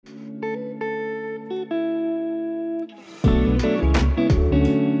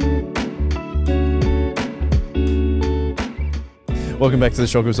Welcome back to the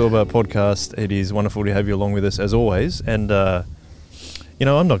Shock Absorber podcast. It is wonderful to have you along with us as always. And, I'm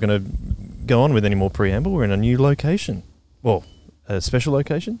not going to go on with any more preamble. We're in a new location. Well, a special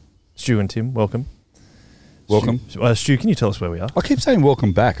location. Stu and Tim, welcome. Welcome. Stu, can you tell us where we are? I keep saying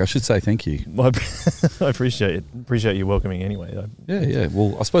welcome back. I should say thank you. Well, I appreciate it. Appreciate you welcoming anyway. Yeah.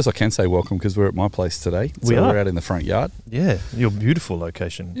 Well, I suppose I can say welcome because we're at my place today. So we're out in the front yard. Yeah, your beautiful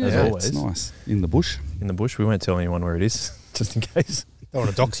location, as always. It's nice. In the bush. In the bush. We won't tell anyone where it is, just in case. Don't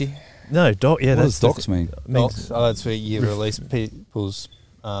want to dox you. No, what does dox mean? Dox, that's where you release people's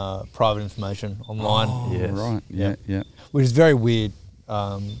private information online. Oh, yes. Right. Yeah. Which is very weird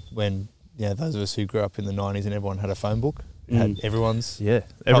when those of us who grew up in the 90s and everyone had a phone book. It had everyone's. Yeah,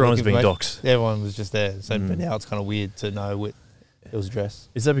 everyone was being doxed. Everyone was just there. So but now it's kind of weird to know what it was addressed.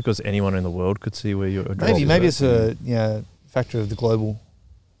 Is that because anyone in the world could see where your address is? Maybe it's a factor of the global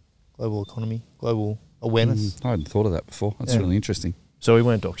economy, global awareness. I hadn't thought of that before. That's really interesting. So we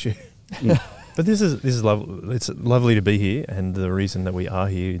won't dox you. But this is lovely. It's lovely to be here, and the reason that we are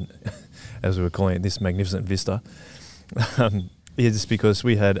here, as we were calling it, this magnificent vista, is because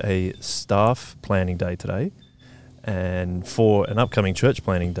we had a staff planning day today, and for an upcoming church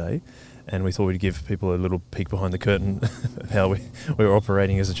planning day, and we thought we'd give people a little peek behind the curtain of how we're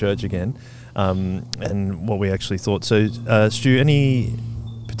operating as a church again, and what we actually thought. So, Stu, any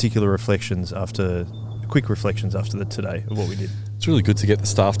particular quick reflections after today of what we did? It's really good to get the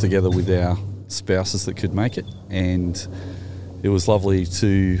staff together with our spouses that could make it, and it was lovely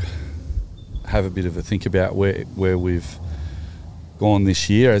to have a bit of a think about where we've gone this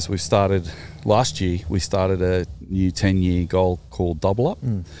year. As we've started last year, we started a new 10-year goal called Double Up,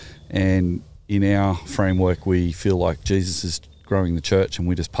 and in our framework we feel like Jesus is growing the church and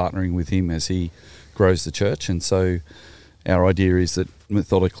we're just partnering with him as he grows the church. And so our idea is that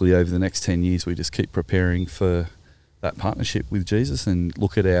methodically over the next 10 years we just keep preparing for that partnership with Jesus and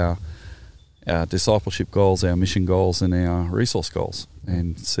look at our discipleship goals, our mission goals and our resource goals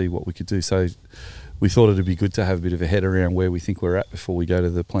and see what we could do. So we thought it'd be good to have a bit of a head around where we think we're at before we go to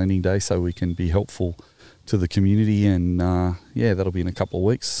the planning day so we can be helpful to the community. And that'll be in a couple of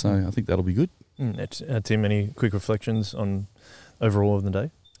weeks. So I think that'll be good. Tim, any quick reflections on overall of the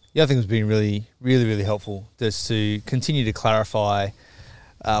day? Yeah, I think it's been really, really, really helpful just to continue to clarify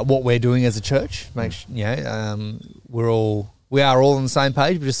what we're doing as a church. We are all on the same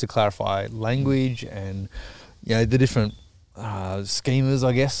page, but just to clarify language and the different schemas,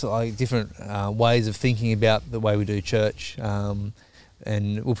 I guess, like different ways of thinking about the way we do church. And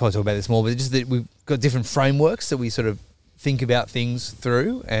we'll probably talk about this more, but just that we've got different frameworks that we sort of think about things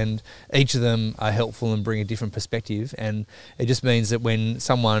through, and each of them are helpful and bring a different perspective. And it just means that when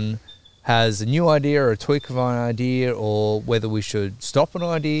someone has a new idea or a tweak of an idea, or whether we should stop an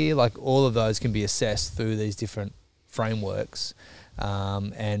idea, like all of those can be assessed through these different frameworks.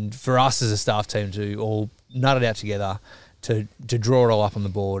 And for us as a staff team to all nut it out together, to draw it all up on the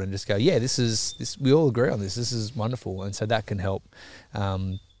board and just go, this we all agree on this. This is wonderful. And so that can help.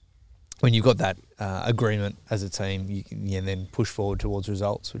 When you've got that agreement as a team, you can then push forward towards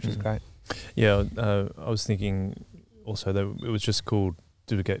results, which is great. Yeah, I was thinking also that it was just cool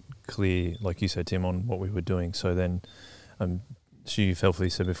to get clear, like you said, Tim, on what we were doing. So then, you've helpfully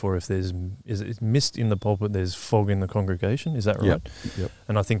said before, if there's mist in the pulpit, there's fog in the congregation. Is that right? Yep.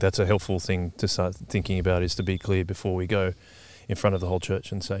 And I think that's a helpful thing to start thinking about, is to be clear before we go in front of the whole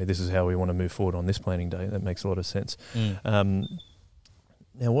church and say, this is how we want to move forward on this planning day. That makes a lot of sense.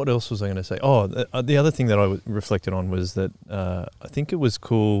 Now, what else was I going to say? Oh, the other thing that I reflected on was that I think it was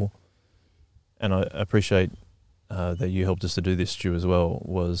cool, and I appreciate that you helped us to do this, Stu, as well,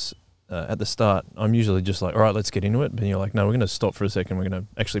 was at the start, I'm usually just like, all right, let's get into it. But you're like, no, we're going to stop for a second. We're going to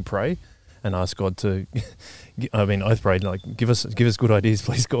actually pray and ask God to, I prayed, like, give us good ideas,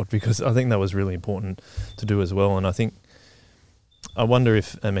 please, God, because I think that was really important to do as well. And I wonder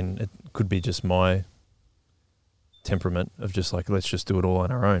if, it could be just my temperament of just like, let's just do it all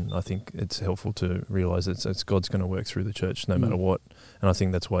on our own. I think it's helpful to realise it's God's going to work through the church no matter what. And I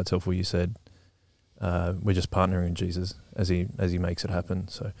think that's why it's helpful you said we're just partnering in Jesus as he makes it happen.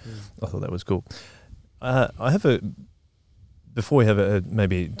 So I thought that was cool. Before we have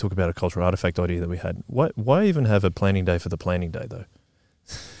maybe talk about a cultural artefact idea that we had, why even have a planning day for the planning day though?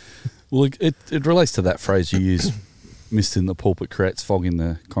 Well, it relates to that phrase you use, mist in the pulpit creates fog in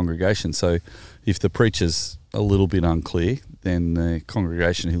the congregation. So if the preacher's a little bit unclear, then the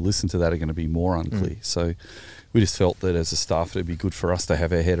congregation who listen to that are going to be more unclear. So we just felt that as a staff it'd be good for us to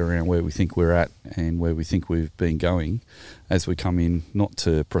have our head around where we think we're at and where we think we've been going as we come in, not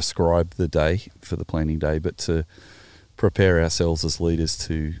to prescribe the day for the planning day, but to prepare ourselves as leaders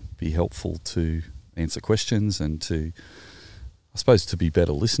to be helpful to answer questions and to I suppose to be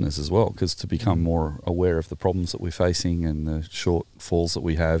better listeners as well, because to become more aware of the problems that we're facing and the shortfalls that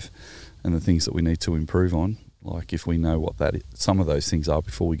we have and the things that we need to improve on. Like if we know what some of those things are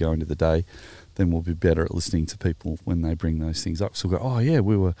before we go into the day, then we'll be better at listening to people when they bring those things up. So we'll go, oh yeah,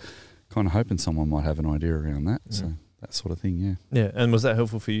 we were kind of hoping someone might have an idea around that. So that sort of thing, yeah. Yeah, and was that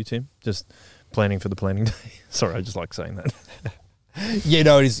helpful for you, Tim? Just planning for the planning day? Sorry, I just like saying that. Yeah,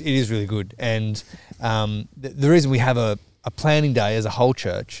 no, it is really good. And the reason we have a planning day as a whole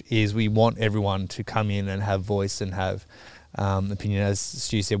church is we want everyone to come in and have voice and have opinion. As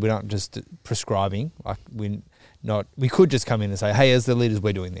Stu said, we're not just prescribing. Like we could just come in and say, hey, as the leaders,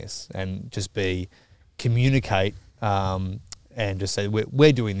 we're doing this, and just communicate and just say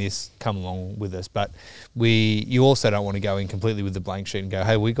we're doing this, come along with us. But you also don't want to go in completely with the blank sheet and go,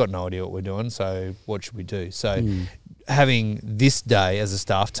 hey, we've got no idea what we're doing, so what should we do? So having this day as a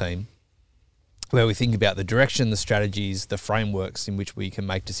staff team where we think about the direction, the strategies, the frameworks in which we can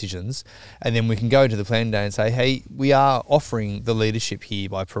make decisions, and then we can go to the planning day and say, hey, we are offering the leadership here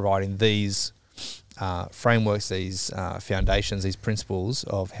by providing these frameworks, these foundations, these principles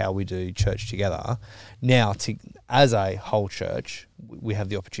of how we do church together. Now, as a whole church, we have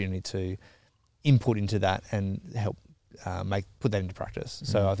the opportunity to input into that and help put that into practice.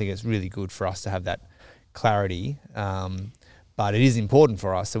 So I think it's really good for us to have that clarity, but it is important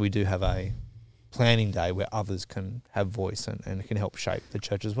for us that we do have a planning day where others can have voice and can help shape the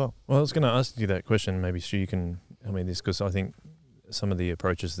church as well. Well, I was going to ask you that question. Maybe Stu, you can help me with this, because I think some of the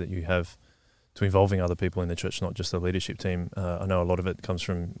approaches that you have to involving other people in the church, not just the leadership team, I know a lot of it comes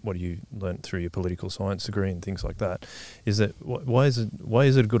from what you learnt through your political science degree and things like that. Is that why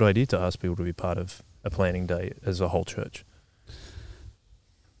is it a good idea to ask people to be part of a planning day as a whole church?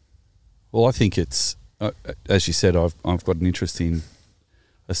 Well, I think it's as you said, I've got an interest in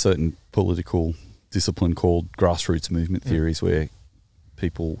a certain political discipline called grassroots movement theories, where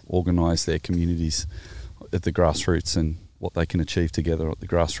people organise their communities at the grassroots and what they can achieve together at the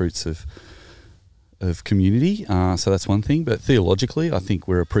grassroots of community. So that's one thing. But theologically, I think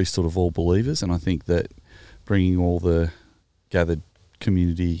we're a priesthood of all believers, and I think that bringing all the gathered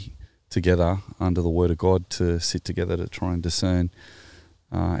community together under the Word of God to sit together to try and discern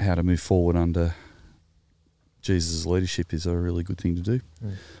how to move forward under Jesus' leadership is a really good thing to do.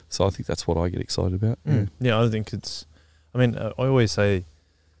 So I think that's what I get excited about. Yeah, I think it's... I mean, I always say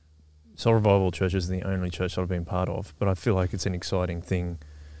Soul Revival Church is the only church that I've been part of, but I feel like it's an exciting thing,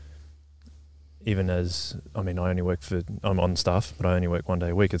 even as... I mean, I'm on staff, but I only work one day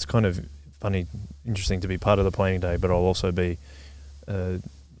a week. It's kind of funny, interesting to be part of the planning day, but I'll also be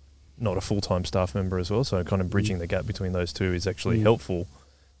not a full-time staff member as well, so kind of bridging the gap between those two is actually helpful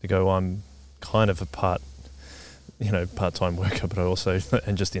to go, I'm kind of a part-time worker, but I also,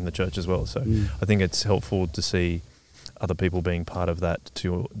 and just in the church as well. So I think it's helpful to see other people being part of that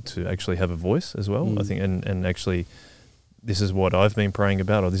to actually have a voice as well. I think, and actually, this is what I've been praying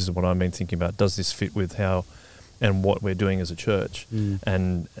about, or this is what I've been thinking about. Does this fit with how and what we're doing as a church?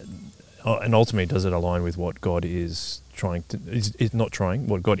 And ultimately, does it align with what God is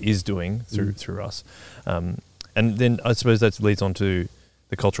what God is doing through us? And then I suppose that leads on to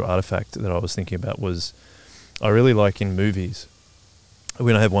the cultural artifact that I was thinking about. Was I really like in movies,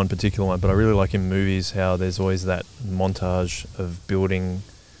 we don't have one particular one, but I really like in movies how there's always that montage of building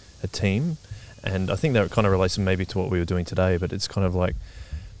a team. And I think that kind of relates maybe to what we were doing today, but it's kind of like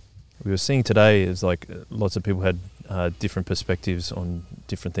we were seeing today is like lots of people had different perspectives on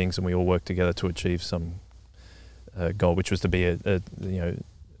different things, and we all worked together to achieve some goal, which was to be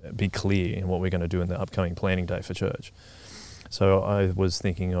be clear in what we're going to do in the upcoming planning day for church. So I was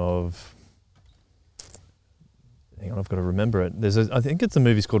thinking of... Hang on, I've got to remember it. I think it's the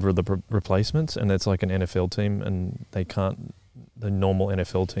movie's called The Replacements, and it's like an NFL team, and the normal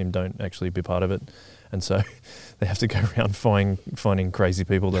NFL team don't actually be part of it, and so they have to go around finding crazy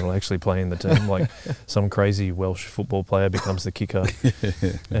people that will actually play in the team. Like some crazy Welsh football player becomes the kicker,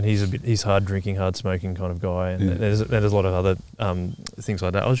 and he's hard drinking, hard smoking kind of guy, and there's a lot of other things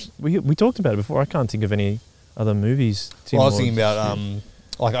like that. We talked about it before. I can't think of any other movies. Well, I was thinking about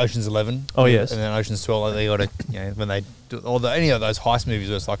like Ocean's 11. Oh yes, and then Ocean's 12. Like they got to, when they do any of those heist movies,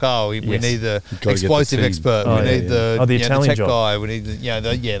 where it's like, we need the explosive expert, we need the Italian the tech job guy, we need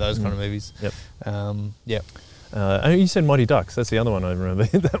those kind of movies. Yep. And you said Mighty Ducks. That's the other one I remember.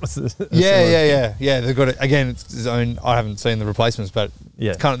 That was yeah. They've got it again. It's its own. I haven't seen The Replacements, but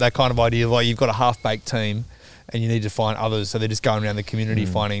it's kind of that kind of idea. Like you've got a half-baked team, and you need to find others. So they're just going around the community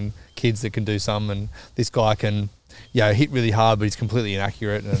finding kids that can do some, and this guy can, hit really hard, but he's completely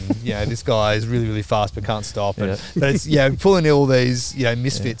inaccurate, and this guy is really, really fast but can't stop. And but it's pulling all these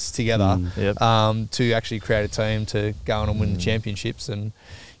misfits together to actually create a team to go on and win the championships. And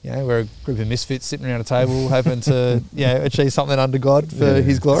we're a group of misfits sitting around a table hoping to achieve something under God for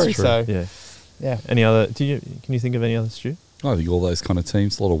His glory. So Any other? Can you think of any others, Stu? I think all those kind of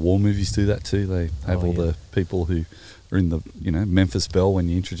teams, a lot of war movies do that too. They have the people who are in the Memphis Belle when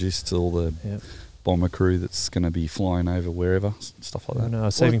you introduce to all the bomber crew that's going to be flying over wherever, stuff like that. No,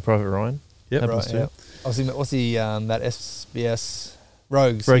 Saving Private Ryan. Yep. Right, yeah. What's the that SBS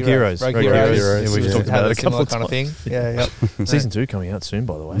Rogue Heroes. Rogue Heroes. Yeah, we've talked about it a couple of kind times. of thing. Season 2 coming out soon,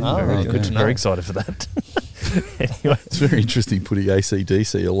 by the way. Good to know. Very excited for that. Anyway, it's very interesting putting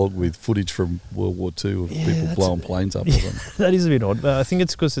AC/DC along with footage from World War II of people blowing planes up. That is a bit odd. I think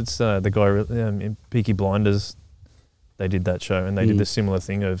it's because it's the guy in Peaky Blinders. They did that show, and they did the similar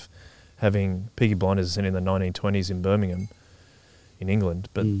thing of having Peaky Blinders set in the 1920s in Birmingham, in England,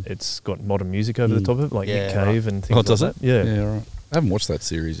 but it's got modern music over the top of it, like Nick Cave and things like that. Yeah, right. I haven't watched that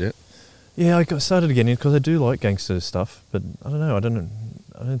series yet. Yeah, I got started again because I do like gangster stuff, but I don't know. I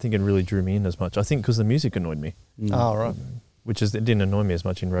don't think it really drew me in as much. I think because the music annoyed me. Oh, right. Which is, it didn't annoy me as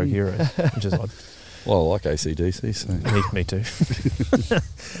much in Rogue Heroes, which is odd. Well, I like AC/DC, so... Me too.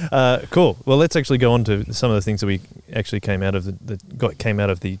 Cool. Well, let's actually go on to some of the things that we actually came out of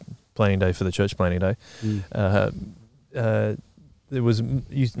the planning day for the church planning day. There was,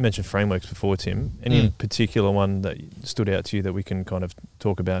 you mentioned frameworks before, Tim. Any particular one that stood out to you that we can kind of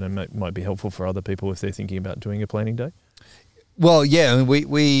talk about and might be helpful for other people if they're thinking about doing a planning day? Well, yeah, I mean,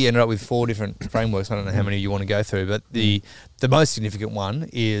 we ended up with 4 different frameworks. I don't know how many you want to go through, but the most significant one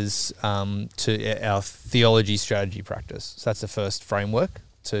is to our theology, strategy, practice. So that's the first framework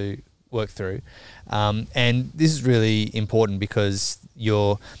to work through. And this is really important because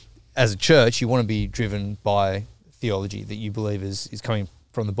as a church, you want to be driven by theology that you believe is coming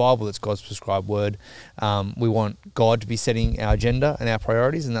from the Bible, that's God's prescribed word. We want God to be setting our agenda and our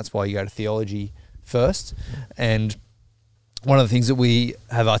priorities, and that's why you go to theology first. And one of the things that we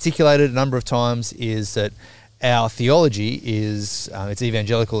have articulated a number of times is that our theology is it's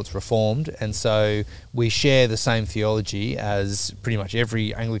evangelical, it's reformed, and so we share the same theology as pretty much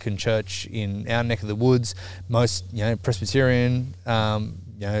every Anglican church in our neck of the woods. Most, Presbyterian,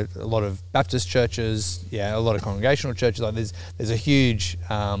 a lot of Baptist churches, a lot of congregational churches. Like there's a huge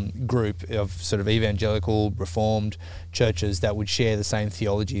group of sort of evangelical, reformed churches that would share the same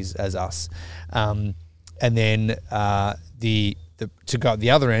theologies as us. And then to go at the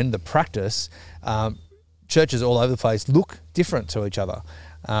other end, the practice, churches all over the place look different to each other.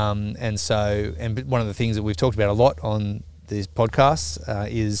 And one of the things that we've talked about a lot on these podcasts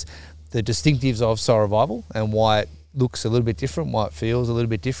is the distinctives of Soul Revival and why it looks a little bit different, why it feels a little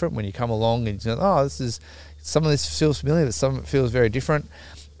bit different when you come along and you know, some of this feels familiar, but some of it feels very different.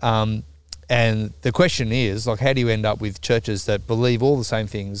 And the question is, how do you end up with churches that believe all the same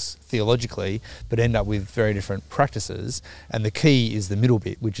things theologically, but end up with very different practices? And the key is the middle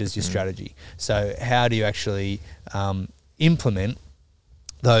bit, which is your strategy. So how do you actually implement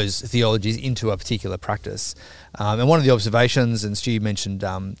those theologies into a particular practice? And one of the observations, and Stu mentioned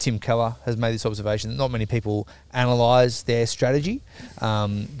Tim Keller has made this observation, that not many people analyse their strategy.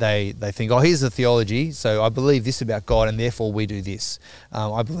 They think, here's the theology, so I believe this about God and therefore we do this.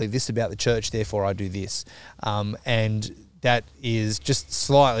 I believe this about the church, therefore I do this. And that is just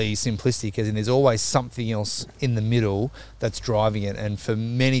slightly simplistic, as in there's always something else in the middle that's driving it. And for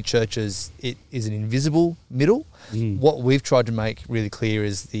many churches, it is an invisible middle. What we've tried to make really clear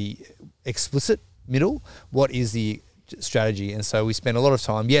is the explicit middle. What is the strategy? And so we spend a lot of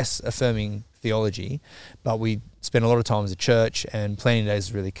time, affirming theology, but we spend a lot of time as a church, and planning days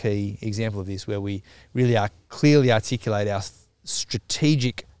is a really key example of this, where we really clearly articulate our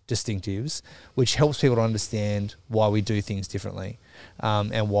strategic distinctives, which helps people to understand why we do things differently,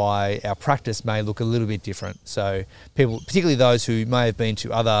 and why our practice may look a little bit different. So people, particularly those who may have been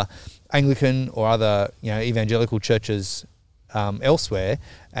to other Anglican or other evangelical churches elsewhere,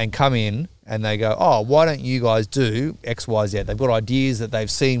 and come in and they go, why don't you guys do X, Y, Z? They've got ideas that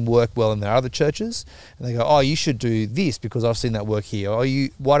they've seen work well in their other churches, and they go, you should do this because I've seen that work here. Or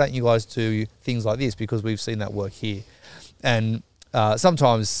why don't you guys do things like this because we've seen that work here? And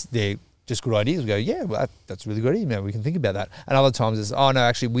sometimes they're just good ideas. We go, that's a really good idea. We can think about that. And other times it's, no,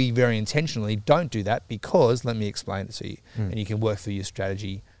 actually we very intentionally don't do that because let me explain it to you. And you can work through your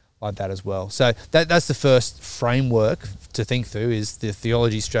strategy like that as well. So that's the first framework to think through, is the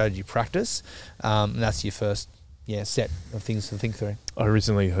theology, strategy, practice. And that's your first set of things to think through. I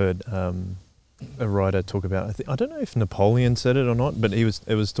recently heard a writer talk about. I don't know if Napoleon said it or not, but it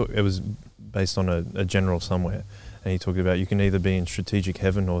was based on a general somewhere, and he talked about you can either be in strategic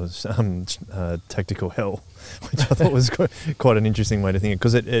heaven or tactical hell, which I thought was quite an interesting way to think it,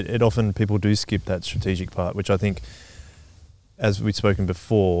 because it often people do skip that strategic part, which I think, as we've spoken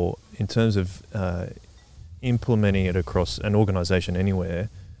before, in terms of implementing it across an organisation anywhere,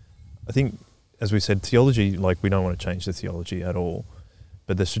 I think, as we said, theology, like, we don't want to change the theology at all,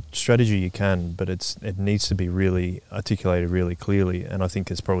 but the strategy you can, but it needs to be really articulated really clearly, and I think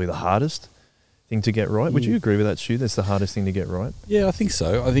it's probably the hardest thing to get right. Would you agree with that, Stu? That's the hardest thing to get right? Yeah, I think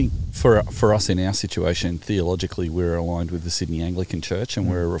so. I think for us in our situation, theologically, we're aligned with the Sydney Anglican Church, and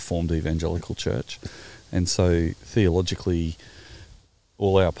we're a Reformed Evangelical Church, and so theologically,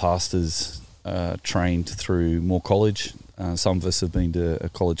 all our pastors trained through Moore College. Some of us have been to a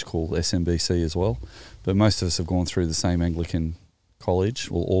college called SMBC as well, but most of us have gone through the same Anglican college,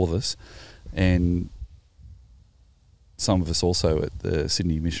 well, all of us, and some of us also at the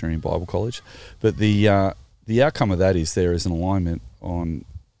Sydney Missionary and Bible College. But the outcome of that is there is an alignment on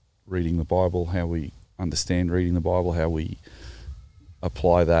reading the Bible, how we understand reading the Bible, how we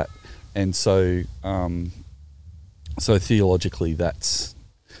apply that, and so theologically it's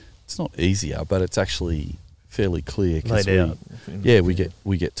not easier, but it's actually fairly clear. Laid out.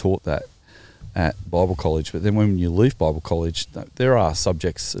 We get taught that at Bible College, but then when you leave Bible College, there are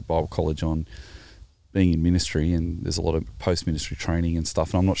subjects at Bible College on being in ministry, and there's a lot of post-ministry training and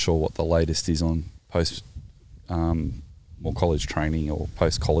stuff, and I'm not sure what the latest is on more college training or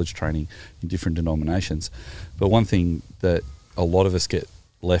post-college training in different denominations. But one thing that a lot of us get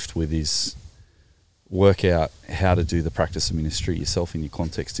left with is work out how to do the practice of ministry yourself in your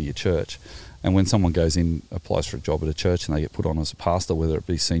context of your church. And when someone goes in, applies for a job at a church, and they get put on as a pastor, whether it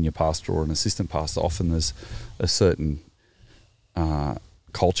be senior pastor or an assistant pastor, often there's a certain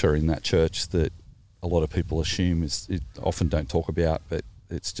culture in that church that a lot of people assume often don't talk about, but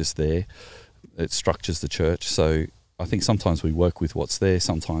it's just there. It structures the church. So I think sometimes we work with what's there.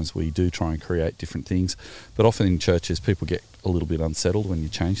 Sometimes we do try and create different things. But often in churches, people get a little bit unsettled when you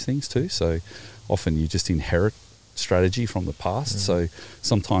change things too. So often you just inherit strategy from the past. So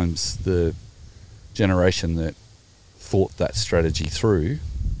sometimes the generation that thought that strategy through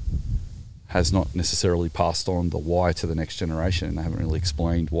has not necessarily passed on the why to the next generation, and they haven't really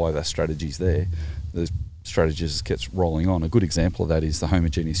explained why that strategy's there. The strategy just gets rolling on. A good example of that is the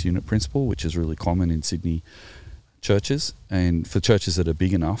homogeneous unit principle, which is really common in Sydney churches, and for churches that are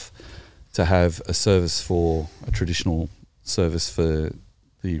big enough to have a service for a traditional service for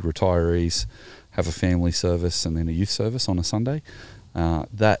the retirees, have a family service, and then a youth service on a Sunday.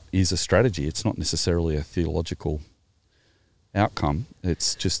 That is a strategy. It's not necessarily a theological outcome.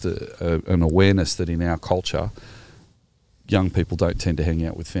 It's just an awareness that in our culture, young people don't tend to hang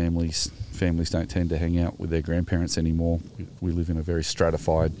out with families. Families don't tend to hang out with their grandparents anymore. We live in a very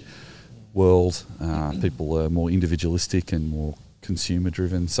stratified world. People are more individualistic and more consumer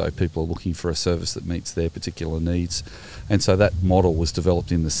driven, so people are looking for a service that meets their particular needs. And so that model was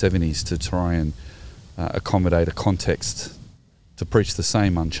developed in the 70s to try and accommodate a context to preach the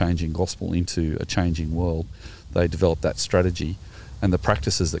same unchanging gospel into a changing world. They developed that strategy, and the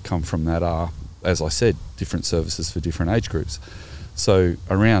practices that come from that are, as I said, different services for different age groups. So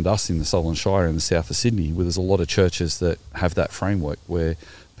around us in the Sutherland Shire in the south of Sydney, where there's a lot of churches that have that framework where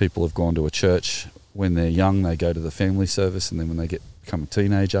people have gone to a church when they're young, they go to the family service, and then when they become a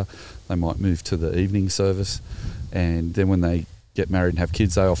teenager, they might move to the evening service, and then when they get married and have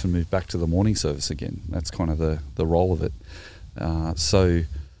kids, they often move back to the morning service again. That's kind of the role of it. So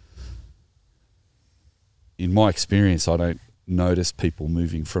in my experience, I don't notice people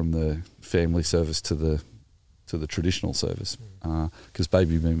moving from the family service to the traditional service, because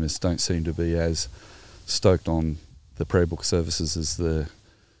baby boomers don't seem to be as stoked on the prayer book services as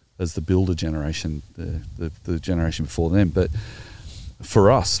the builder generation, the generation before them. But for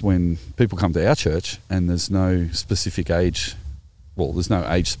us, when people come to our church and there's no specific age, well, there's no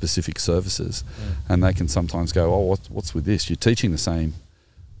age-specific services, and they can sometimes go, oh, what's with this? You're teaching the same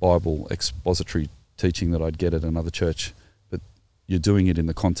Bible expository teaching that I'd get at another church, but you're doing it in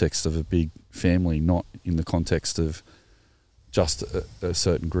the context of a big family, not in the context of just a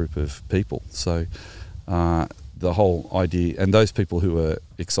certain group of people. So the whole idea, and those people who are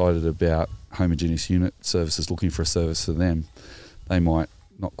excited about homogeneous unit services, looking for a service for them, they might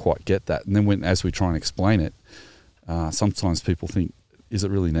not quite get that. And then as we try and explain it, sometimes people think, is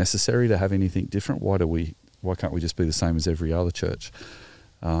it really necessary to have anything different? Why can't we just be the same as every other church?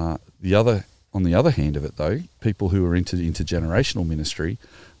 On the other hand of it, though, people who are into intergenerational ministry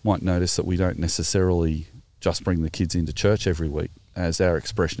might notice that we don't necessarily just bring the kids into church every week. as our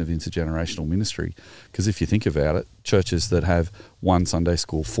expression of intergenerational ministry. Because if you think about it, churches that have one Sunday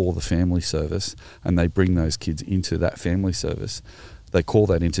school for the family service and they bring those kids into that family service, they call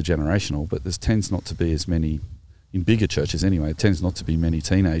that intergenerational, but there tends not to be as many, in bigger churches anyway, it tends not to be many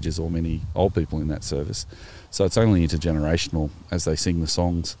teenagers or many old people in that service. So it's only intergenerational as they sing the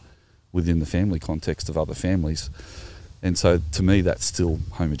songs within the family context of other families. And so to me, that's still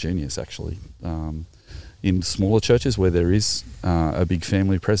homogeneous, actually. In smaller churches where there is a big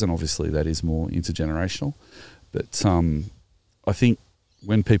family present, obviously that is more intergenerational. But I think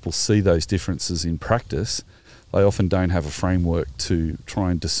when people see those differences in practice, they often don't have a framework to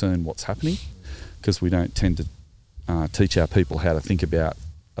try and discern what's happening, because we don't tend to teach our people how to think about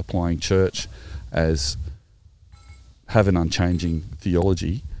applying church as have an unchanging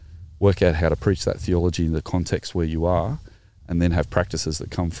theology, work out how to preach that theology in the context where you are, and then have practices that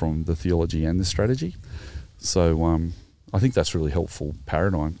come from the theology and the strategy. So I think that's really helpful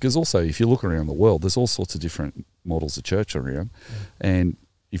paradigm, because also if you look around the world, there's all sorts of different models of church around. And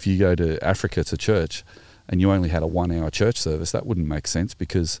if you go to Africa to church and you only had a 1 hour church service, that wouldn't make sense,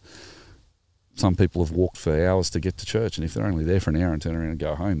 because some people have walked for hours to get to church, and if they're only there for an hour and turn around and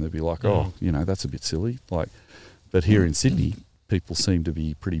go home, they'd be like, oh, that's a bit silly. But here in Sydney, people seem to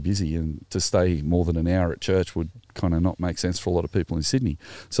be pretty busy, and to stay more than an hour at church would kind of not make sense for a lot of people in Sydney.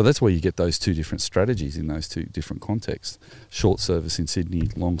 So that's where you get those two different strategies in those two different contexts. Short service in Sydney,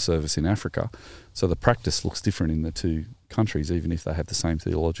 long service in Africa. So the practice looks different in the two countries, even if they have the same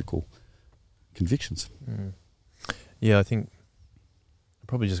theological convictions. Yeah, I think I'm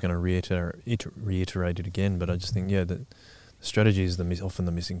probably just going to reiterate it again, but I just think, that the strategy is often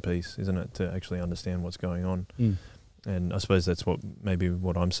the missing piece, isn't it, to actually understand what's going on. And I suppose that's what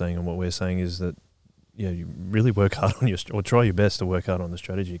I'm saying and what we're saying is that, you really work hard on or try your best to work hard on the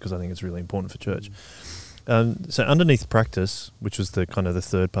strategy, because I think it's really important for church. So underneath practice, which was the kind of the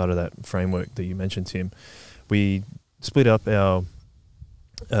third part of that framework that you mentioned, Tim, we split up our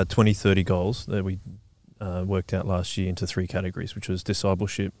 2030 goals that we worked out last year into 3 categories, which was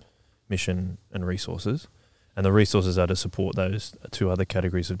discipleship, mission, and resources. And the resources are to support those 2 other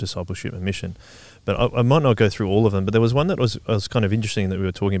categories of discipleship and mission. But I might not go through all of them, but there was one that was kind of interesting that we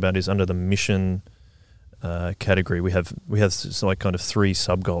were talking about, is under the mission category. We have like kind of 3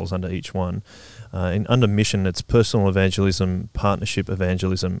 sub-goals under each one. And under mission, it's personal evangelism, partnership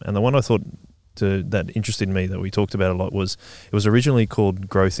evangelism. And the one I thought that interested me that we talked about a lot was, it was originally called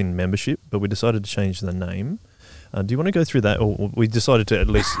Growth in Membership, but we decided to change the name. Do you want to go through that? Or we decided to at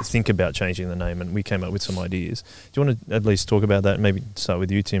least think about changing the name, and we came up with some ideas. Do you want to at least talk about that? Maybe start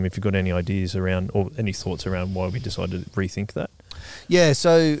with you, Tim, if you've got any ideas around, or any thoughts around why we decided to rethink that. Yeah,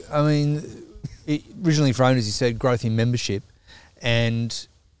 so, I mean, it originally framed, as you said, growth in membership. And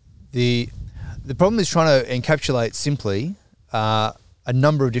the problem is trying to encapsulate simply a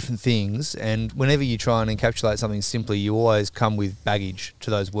number of different things. And whenever you try and encapsulate something simply, you always come with baggage to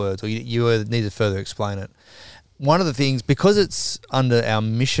those words, or you need to further explain it. One of the things, because it's under our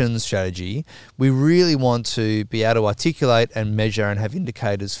mission strategy, we really want to be able to articulate and measure and have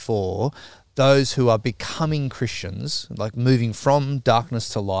indicators for those who are becoming Christians, like moving from darkness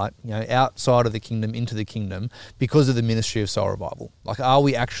to light, outside of the kingdom into the kingdom, because of the ministry of soul revival. Like, are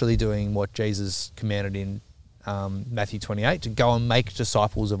we actually doing what Jesus commanded in Matthew 28, to go and make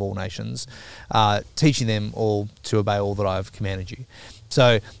disciples of all nations, teaching them all to obey all that I have commanded you.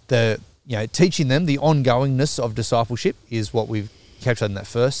 So teaching them the ongoingness of discipleship is what we've captured in that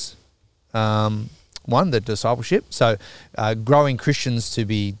first one, the discipleship. So growing Christians to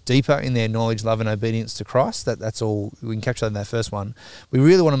be deeper in their knowledge, love and obedience to Christ, that's all we can capture in that first one. We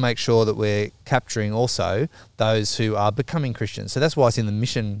really want to make sure that we're capturing also those who are becoming Christians. So that's why it's in the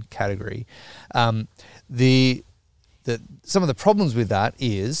mission category. Some of the problems with that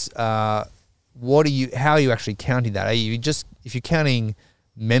is how are you actually counting that? If you're counting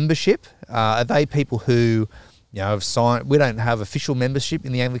membership, are they people who have signed? We don't have official membership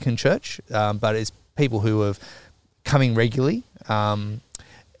in the Anglican Church, but it's people who are coming regularly,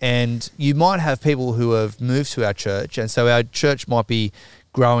 and you might have people who have moved to our church, and so our church might be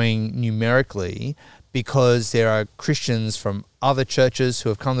growing numerically because there are Christians from other churches who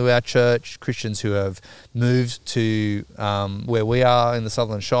have come to our church, Christians who have moved to where we are in the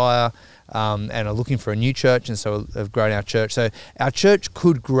Sutherland Shire, and are looking for a new church, and so have grown our church. So our church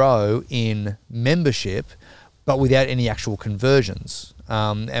could grow in membership, but without any actual conversions.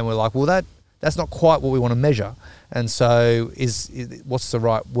 And we're like, well, that's not quite what we want to measure. And so what's the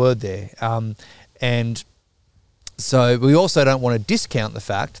right word there? And so we also don't want to discount the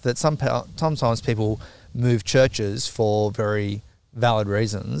fact that sometimes people move churches for very valid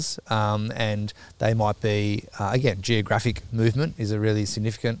reasons, and they might be, again, geographic movement is a really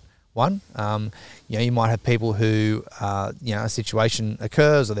significant one. You might have people who, a situation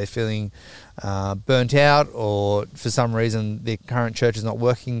occurs, or they're feeling burnt out, or for some reason their current church is not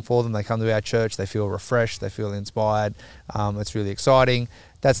working for them. They come to our church, they feel refreshed, they feel inspired. It's really exciting.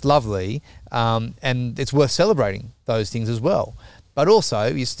 That's lovely, and it's worth celebrating those things as well. But also,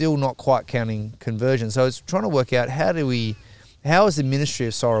 you're still not quite counting conversion. So it's trying to work out how is the ministry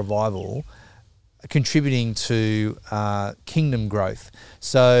of Soul Revival contributing to kingdom growth.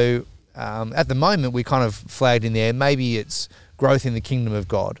 So at the moment, we kind of flagged in there, maybe it's growth in the kingdom of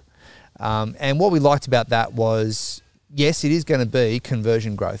God. And what we liked about that was, yes, it is going to be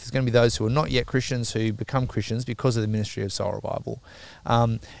conversion growth. It's going to be those who are not yet Christians who become Christians because of the ministry of Soul Revival.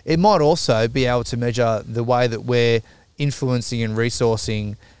 It might also be able to measure the way that we're influencing and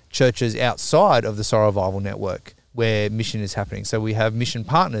resourcing churches outside of the Soul Revival network where mission is happening. So we have mission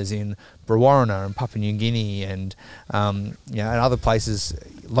partners in Brewarrina and Papua New Guinea and and other places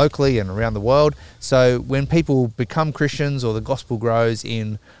locally and around the world. So when people become Christians or the gospel grows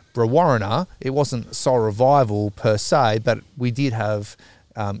in Brewarrina, it wasn't Soul Revival per se, but we did have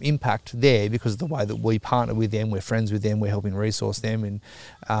impact there because of the way that we partner with them, we're friends with them, we're helping resource them.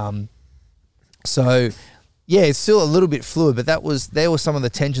 And so, yeah, it's still a little bit fluid, but there were some of the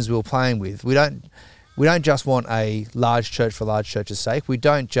tensions we were playing with. We don't just want a large church for large church's sake. We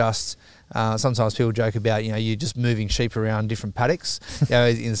don't just, sometimes people joke about, you're just moving sheep around different paddocks.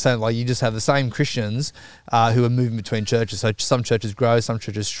 In the same, like you just have the same Christians who are moving between churches. So some churches grow, some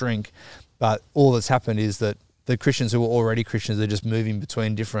churches shrink. But all that's happened is that the Christians who are already Christians are just moving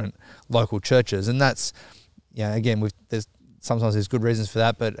between different local churches. And that's, again, sometimes there's good reasons for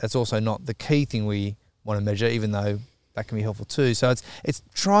that, but it's also not the key thing we want to measure, even though that can be helpful too. So it's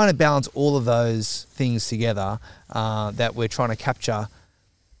trying to balance all of those things together that we're trying to capture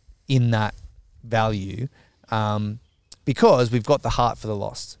in that value, because we've got the heart for the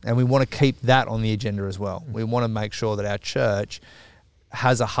lost, and we want to keep that on the agenda as well. We want to make sure that our church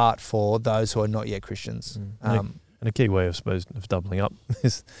has a heart for those who are not yet Christians. And a key way, I suppose, of doubling up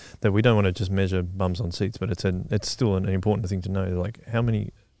is that we don't want to just measure bums on seats, but it's still an important thing to know, like how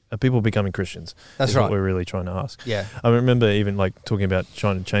many are people becoming Christians? That's right. What we're really trying to ask. Yeah. I remember even like talking about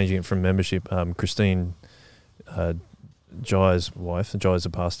changing it from membership. Christine Jai's wife, Jai's a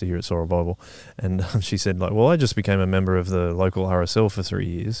pastor here at Soul Revival, and she said, like, well, I just became a member of the local RSL for 3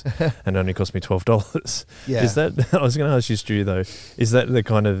 years and it only cost me $12. Yeah. Is that, I was going to ask you, Stu, though, is that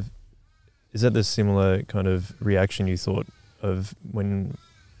the similar kind of reaction you thought of when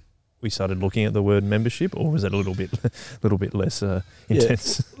we started looking at the word membership, or was it a little bit less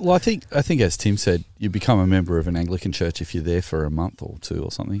intense? Yeah. Well, I think as Tim said, you become a member of an Anglican church if you're there for a month or two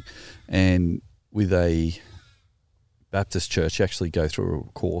or something, and with a Baptist church, you actually go through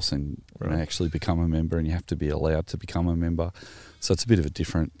a course and actually become a member, and you have to be allowed to become a member. So it's a bit of a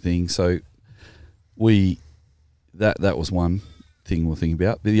different thing. So that was one thing we're thinking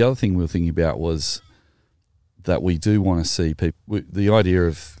about. But the other thing we were thinking about was that we do want to see people. The idea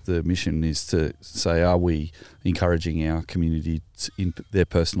of the mission is to say, are we encouraging our community in their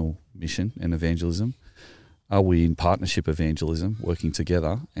personal mission and evangelism? Are we in partnership evangelism, working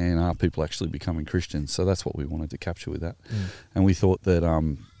together, and are people actually becoming Christians? So that's what we wanted to capture with that. And we thought that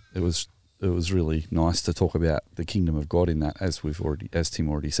it was really nice to talk about the kingdom of God in that, as Tim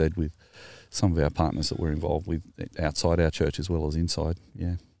already said, with some of our partners that we're involved with outside our church as well as inside.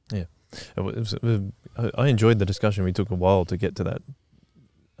 Yeah. Yeah. I enjoyed the discussion. We took a while to get to that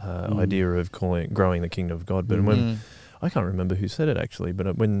idea of growing the kingdom of God. But when I can't remember who said it actually,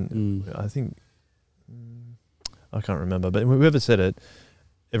 but when I think I can't remember. But whoever said it,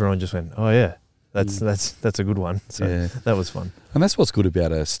 everyone just went, "Oh yeah, that's a good one." So yeah. That was fun. And that's what's good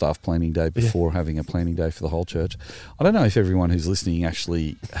about a staff planning day before having a planning day for the whole church. I don't know if everyone who's listening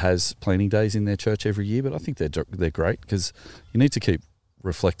actually has planning days in their church every year, but I think they're great because you need to keep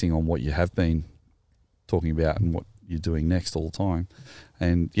reflecting on what you have been talking about and what you're doing next all the time.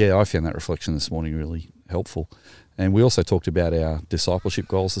 And yeah, I found that reflection this morning really helpful. And we also talked about our discipleship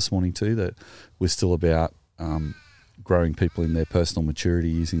goals this morning too, that we're still about growing people in their personal maturity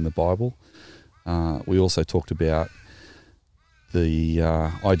using the Bible. We also talked about the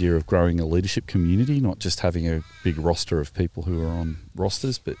idea of growing a leadership community, not just having a big roster of people who are on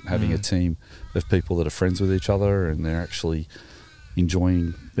rosters, but having a team of people that are friends with each other and they're actually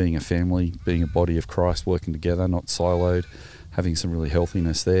enjoying being a family, being a body of Christ, working together, not siloed, having some really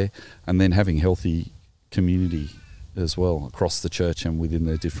healthiness there, and then having healthy community as well across the church and within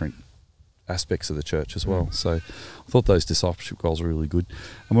the different aspects of the church as well. So I thought those discipleship goals were really good.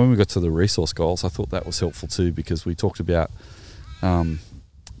 And when we got to the resource goals, I thought that was helpful too, because we talked about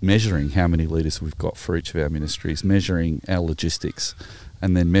measuring how many leaders we've got for each of our ministries, measuring our logistics,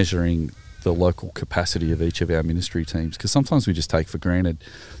 and then measuring the local capacity of each of our ministry teams. Because sometimes we just take for granted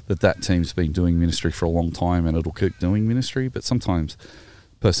that team's been doing ministry for a long time and it'll keep doing ministry, but sometimes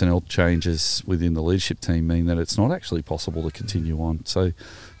personnel changes within the leadership team mean that it's not actually possible to continue on. So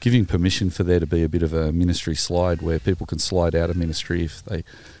giving permission for there to be a bit of a ministry slide where people can slide out of ministry if they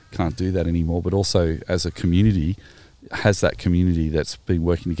can't do that anymore, but also as a community, has that community that's been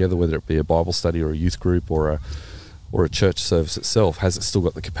working together, whether it be a Bible study or a youth group or a church service itself, has it still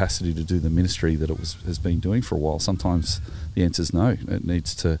got the capacity to do the ministry that it has been doing for a while? Sometimes the answer is no. It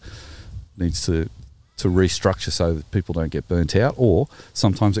needs to restructure so that people don't get burnt out, or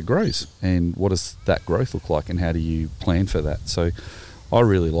sometimes it grows. And what does that growth look like, and how do you plan for that? So I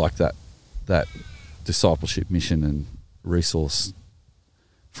really like that discipleship mission and resource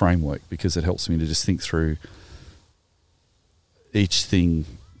framework, because it helps me to just think through each thing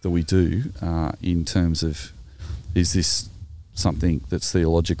that we do in terms of, is this something that's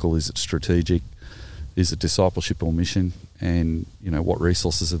theological? Is it strategic? Is it discipleship or mission? And, what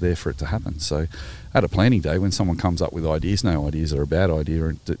resources are there for it to happen? So at a planning day, when someone comes up with ideas, no ideas are a bad idea,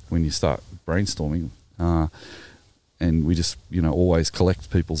 and when you start brainstorming, and we just, always collect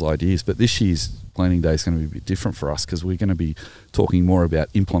people's ideas. But this year's planning day is going to be a bit different for us, because we're going to be talking more about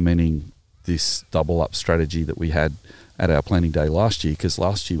implementing this double up strategy that we had at our planning day last year, because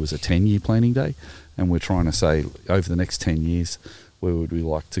last year was a 10-year planning day, and we're trying to say, over the next 10 years, where would we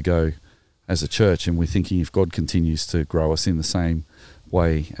like to go as a church? And we're thinking, if God continues to grow us in the same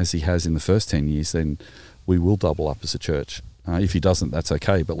way as he has in the first 10 years, then we will double up as a church. If he doesn't, that's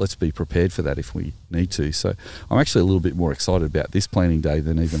okay, but let's be prepared for that if we need to. So I'm actually a little bit more excited about this planning day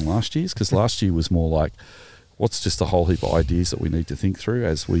than even last year's, because last year was more like, what's just a whole heap of ideas that we need to think through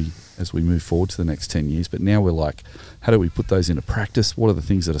as we move forward to the next 10 years. But now we're like, how do we put those into practice? What are the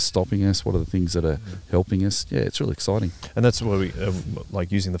things that are stopping us? What are the things that are helping us? Yeah, it's really exciting. And that's why we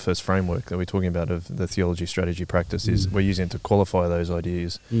like using the first framework that we're talking about of the theology, strategy, practice, is we're using it to qualify those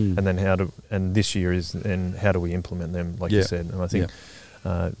ideas, and then and this year is then how do we implement them, like you said. And I think,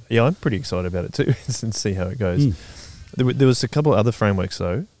 I'm pretty excited about it too, and see how it goes. There was a couple of other frameworks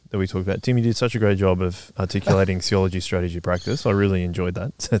though that we talked about. Tim, you did such a great job of articulating theology, strategy, practice. I really enjoyed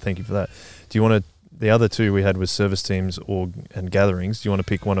that, so thank you for that. Do you want to? The other two we had was service teams and gatherings. Do you want to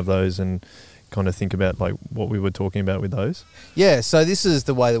pick one of those and kind of think about like what we were talking about with those? Yeah, so this is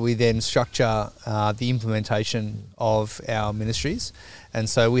the way that we then structure the implementation of our ministries. And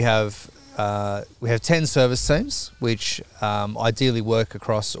so we have 10 service teams, which ideally work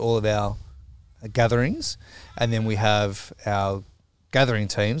across all of our gatherings. And then we have our gathering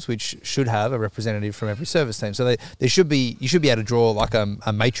teams, which should have a representative from every service team. So you should be able to draw like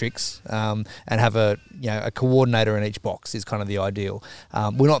a matrix and have a coordinator in each box is kind of the ideal.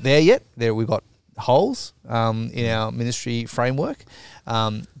 We're not there yet. We've got holes in our ministry framework,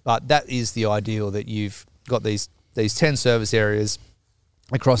 but that is the ideal, that you've got these 10 service areas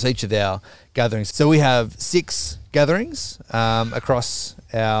across each of our gatherings. So we have 6 gatherings across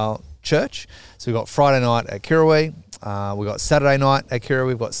our church. So we've got Friday night at Kirrawee. We've got Saturday night at Kirrawee.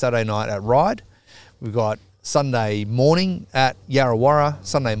 We've got Saturday night at Ryde. We've got Sunday morning at Yarrawarra,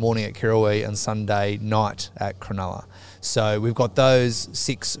 Sunday morning at Kirrawee, and Sunday night at Cronulla. So we've got those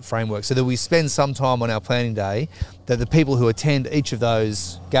 6 frameworks, so that we spend some time on our planning day, that the people who attend each of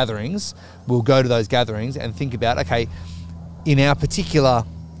those gatherings will go to those gatherings and think about, okay, in our particular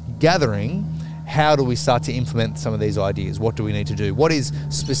gathering, how do we start to implement some of these ideas? What do we need to do? What is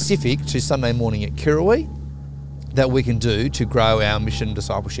specific to Sunday morning at Kirrawee that we can do to grow our mission,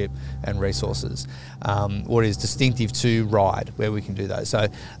 discipleship and resources? What is distinctive to Ryde, where we can do those? So,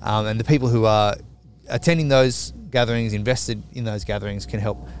 and the people who are attending those gatherings, invested in those gatherings, can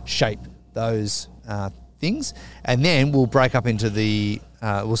help shape those things. And then we'll break up into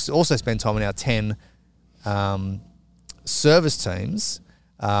we'll also spend time on our 10 service teams.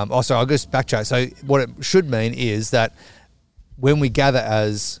 I'll just backtrack. So what it should mean is that when we gather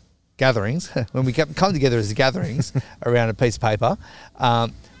as gatherings, when we come together as gatherings around a piece of paper,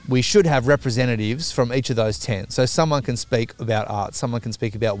 we should have representatives from each of those 10. So someone can speak about art, someone can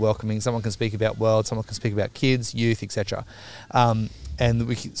speak about welcoming, someone can speak about world, someone can speak about kids, youth, etc. And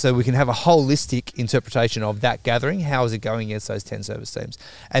we can have a holistic interpretation of that gathering. How is it going against those 10 service teams?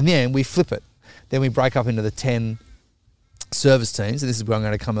 And then we flip it. Then we break up into the 10 service teams, and this is where I'm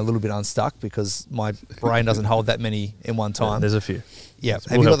going to come a little bit unstuck, because my brain doesn't hold that many in one time. Yeah, there's a few. Yeah,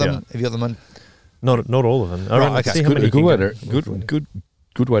 have you got them on? Not all of them. Right, okay.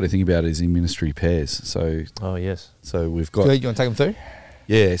 Good way to think about it is in ministry pairs. So yes. So we've got. You want to take them through?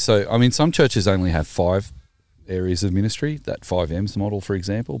 Yeah. So I mean, some churches only have 5 areas of ministry, that 5M's model, for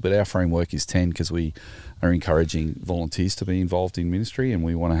example, but our framework is 10 because we are encouraging volunteers to be involved in ministry, and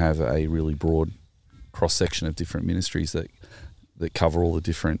we want to have a really broad cross-section of different ministries that cover all the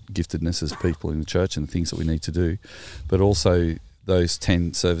different giftednesses of people in the church and the things that we need to do. But also those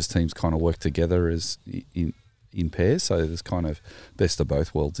 10 service teams kind of work together as in pairs, so there's kind of best of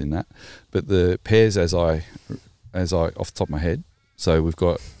both worlds in that. But the pairs, as I off the top of my head, so we've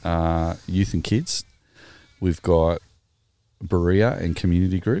got youth and kids, we've got Berea and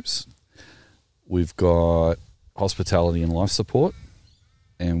community groups, we've got hospitality and life support,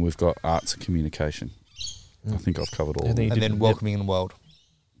 and we've got arts and communication. I think I've covered all of them. And then welcoming and world.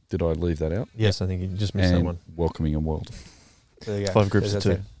 Did I leave that out? Yes, I think you just missed that one. Welcoming and world. There you go. 5 groups of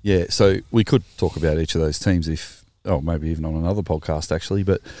 2. Yeah, so we could talk about each of those teams maybe even on another podcast actually,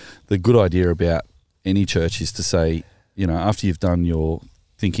 but the good idea about any church is to say, after you've done your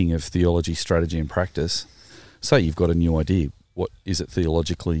thinking of theology, strategy and practice, say you've got a new idea. What is it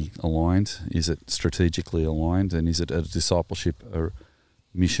theologically aligned? Is it strategically aligned? And is it a discipleship, a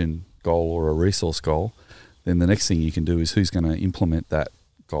mission goal or a resource goal? Then the next thing you can do is who's going to implement that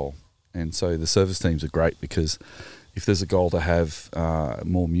goal. And so the service teams are great because if there's a goal to have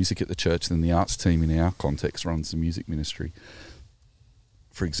more music at the church, then the arts team in our context runs the music ministry,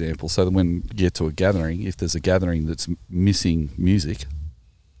 for example. So that when you get to a gathering, if there's a gathering that's missing music,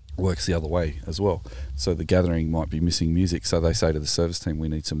 works the other way as well. So the gathering might be missing music, so they say to the service team, we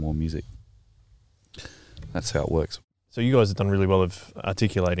need some more music. That's how it works. So you guys have done really well of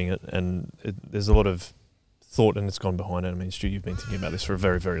articulating it, and there's a lot of thought and it's gone behind it. I mean, Stu, you've been thinking about this for a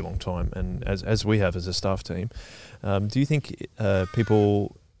very, very long time, and as we have as a staff team. Do you think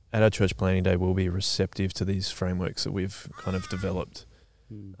people at our church planning day will be receptive to these frameworks that we've kind of developed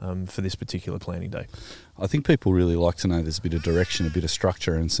for this particular planning day? I think people really like to know there's a bit of direction, a bit of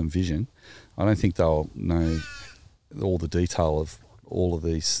structure and some vision. I don't think they'll know all the detail of all of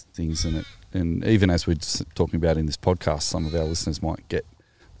these things in it. And even as we're talking about in this podcast, some of our listeners might get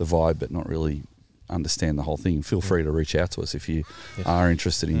the vibe but not really understand the whole thing. Feel free to reach out to us if you are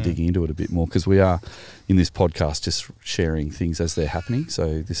interested in digging into it a bit more, because we are in this podcast just sharing things as they're happening.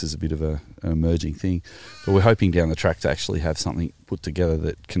 So this is a bit of an emerging thing, but we're hoping down the track to actually have something put together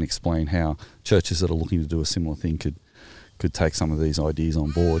that can explain how churches that are looking to do a similar thing could take some of these ideas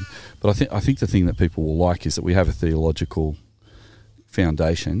on board. But I think the thing that people will like is that we have a theological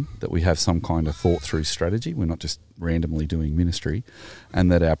foundation, that we have some kind of thought through strategy. We're not just randomly doing ministry, and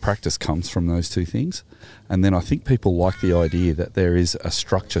that our practice comes from those two things. And then I think people like the idea that there is a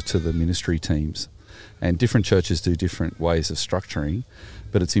structure to the ministry teams, and different churches do different ways of structuring,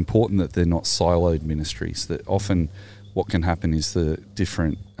 but it's important that they're not siloed ministries. That often what can happen is the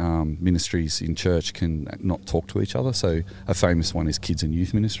different ministries in church can not talk to each other. So a famous one is kids and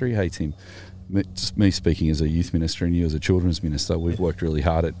youth ministry. Hey Tim, me speaking as a youth minister and you as a children's minister, we've worked really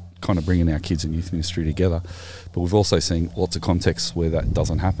hard at kind of bringing our kids and youth ministry together, but we've also seen lots of contexts where that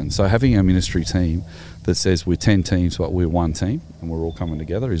doesn't happen. So having a ministry team that says we're 10 teams but we're one team and we're all coming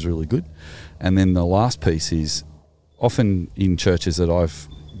together is really good. And then the last piece is, often in churches that I've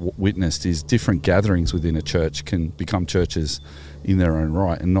witnessed, is different gatherings within a church can become churches in their own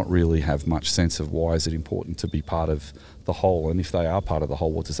right and not really have much sense of why is it important to be part of the whole, and if they are part of the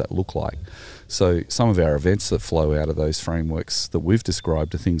whole, what does that look like? So some of our events that flow out of those frameworks that we've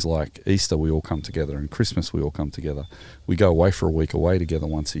described are things like Easter, we all come together, and Christmas, we all come together. We go away for a week away together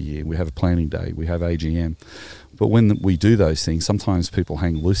once a year. We have a planning day, we have AGM. But when we do those things, sometimes people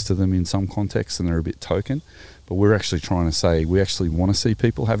hang loose to them in some contexts and they're a bit token. But we're actually trying to say we actually want to see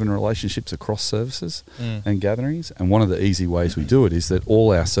people having relationships across services and gatherings. And one of the easy ways we do it is that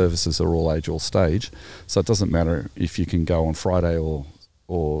all our services are all age, all stage. So it doesn't matter if you can go on Friday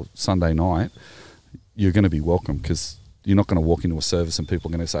or Sunday night, you're going to be welcome, because you're not going to walk into a service and people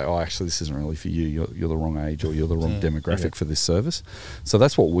are going to say, oh, actually, this isn't really for you. You're the wrong age, or you're the wrong demographic for this service. So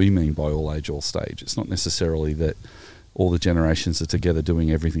that's what we mean by all age, all stage. It's not necessarily that all the generations are together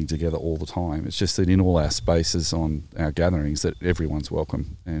doing everything together all the time. It's just that in all our spaces on our gatherings that everyone's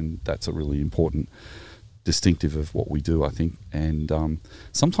welcome, and that's a really important distinctive of what we do, I think. And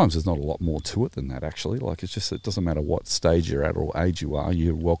sometimes there's not a lot more to it than that, actually. Like, it's just, it doesn't matter what stage you're at or age you are,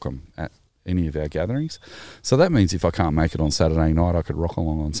 you're welcome at any of our gatherings. So that means if I can't make it on Saturday night, I could rock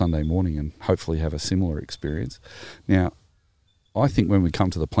along on Sunday morning and hopefully have a similar experience. Now, I think when we come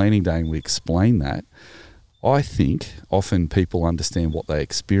to the planning day and we explain that, I think often people understand what they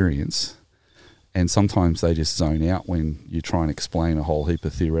experience, and sometimes they just zone out when you try and explain a whole heap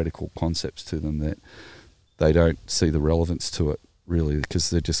of theoretical concepts to them that they don't see the relevance to it, really, because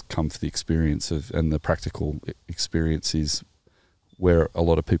they just come for the experience of, and the practical experience is where a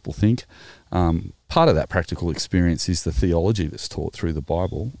lot of people think. Part of that practical experience is the theology that's taught through the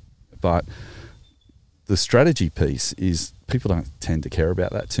Bible, but the strategy piece is people don't tend to care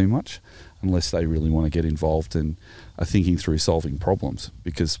about that too much unless they really want to get involved and are thinking through solving problems,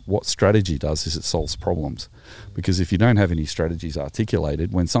 because what strategy does is it solves problems. Because if you don't have any strategies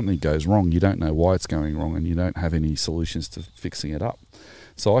articulated, when something goes wrong, you don't know why it's going wrong and you don't have any solutions to fixing it up.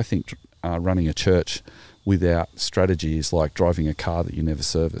 So I think running a church without strategy is like driving a car that you never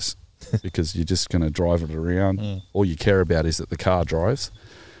service because you're just going to drive it around. All you care about is that the car drives,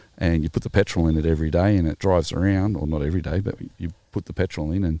 and you put the petrol in it every day and it drives around, or not every day, but you put the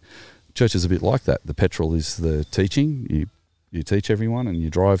petrol in, and church is a bit like that. The petrol is the teaching. You teach everyone and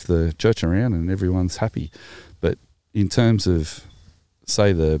you drive the church around and everyone's happy. But in terms of,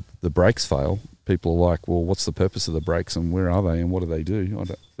 say, the brakes fail, people are like, well, what's the purpose of the brakes and where are they and what do they do?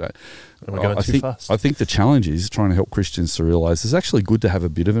 I think the challenge is trying to help Christians to realise it's actually good to have a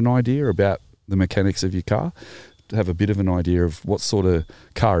bit of an idea about the mechanics of your car, to have a bit of an idea of what sort of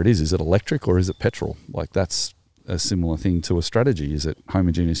car it is. Is it electric or is it petrol? Like, that's a similar thing to a strategy. Is it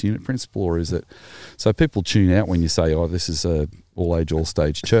homogeneous unit principle, or is it... So people tune out when you say, oh, this is a all-age,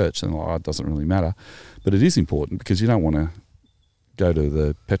 all-stage church, and it doesn't really matter. But it is important, because you don't want to go to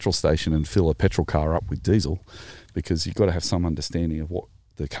the petrol station and fill a petrol car up with diesel, because you've got to have some understanding of what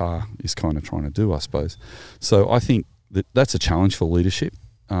the car is kind of trying to do, I suppose. So I think that's a challenge for leadership,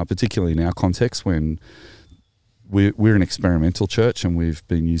 particularly in our context when we're an experimental church and we've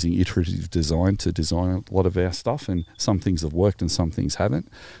been using iterative design to design a lot of our stuff, and some things have worked and some things haven't.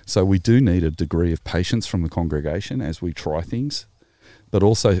 So we do need a degree of patience from the congregation as we try things, but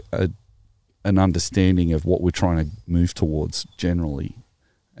also an understanding of what we're trying to move towards generally,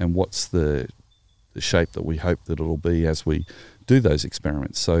 and what's the shape that we hope that it'll be as we do those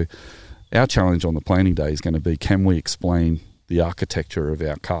experiments. So our challenge on the planning day is going to be, can we explain the architecture of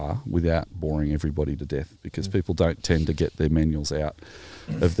our car without boring everybody to death? Because people don't tend to get their manuals out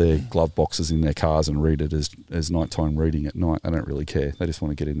of their glove boxes in their cars and read it as nighttime reading at night. They don't really care. They just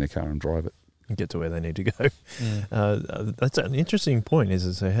want to get in their car and drive it and get to where they need to go. That's an interesting point.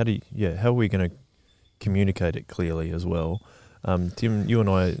 So how are we going to communicate it clearly as well? Tim, you and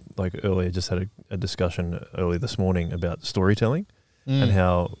I, like earlier, just had a discussion early this morning about storytelling and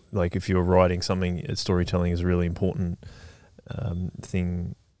how, like, if you're writing something, storytelling is a really important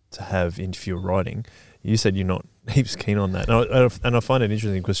thing to have if you're writing. You said you're not heaps keen on that, and I find it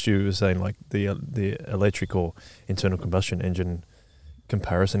interesting because Stu was saying, like, the electric or internal combustion engine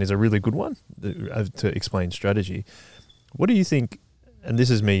comparison is a really good one to explain strategy. What do you think? And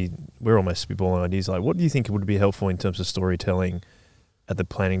this is me, we're almost spitballing ideas. Like, what do you think would be helpful in terms of storytelling at the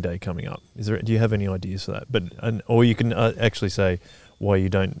planning day coming up? Do you have any ideas for that? Or you can actually say why you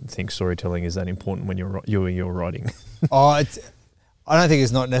don't think storytelling is that important when you're writing. I don't think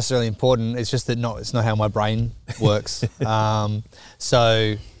it's not necessarily important. It's just that it's not how my brain works.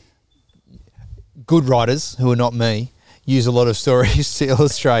 So good writers who are not me use a lot of stories to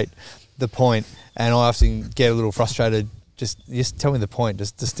illustrate the point, and I often get a little frustrated. Just tell me the point.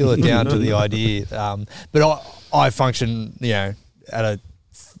 Just distill it down to the idea. But I function, at a,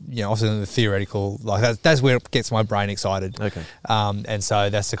 often in the theoretical, like that's where it gets my brain excited. Okay. And so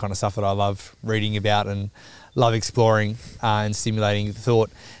that's the kind of stuff that I love reading about and love exploring and stimulating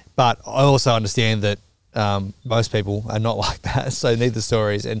thought. But I also understand that most people are not like that, so need the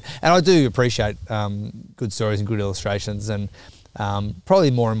stories. And I do appreciate good stories and good illustrations, and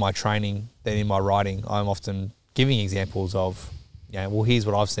probably more in my training than in my writing. I'm often giving examples of, well, here's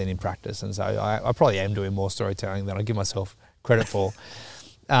what I've seen in practice. And so I probably am doing more storytelling than I give myself credit for.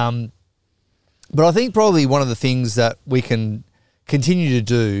 But I think probably one of the things that we can continue to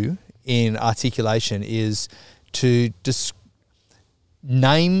do in articulation is to just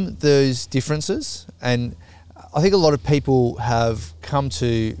name those differences. And I think a lot of people have come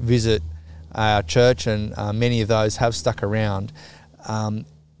to visit our church, and many of those have stuck around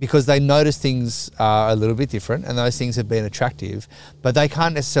because they notice things are a little bit different, and those things have been attractive, but they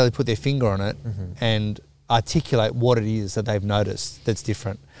can't necessarily put their finger on it and articulate what it is that they've noticed that's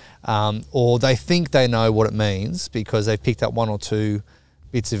different. Or they think they know what it means because they've picked up one or two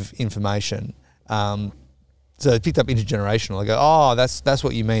bits of information. So they picked up intergenerational. They go, oh, that's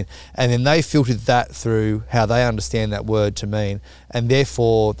what you mean. And then they filtered that through how they understand that word to mean. And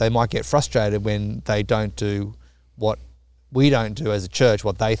therefore, they might get frustrated when they don't do what we don't do as a church,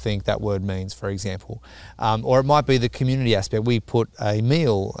 what they think that word means, for example. Or it might be the community aspect. We put a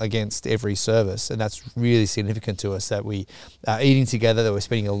meal against every service, and that's really significant to us, that we are eating together, that we're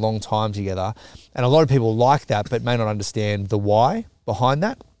spending a long time together. And a lot of people like that, but may not understand the why behind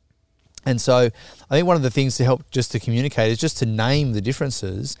that. And so I think one of the things to help just to communicate is just to name the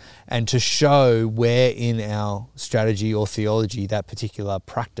differences and to show where in our strategy or theology that particular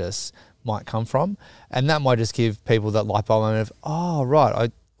practice might come from. And that might just give people that light bulb moment of, oh, right,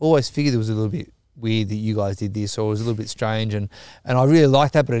 I always figured it was a little bit weird that you guys did this, or it was a little bit strange, and I really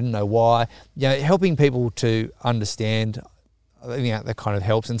liked that, but I didn't know why. Helping people to understand, I think that kind of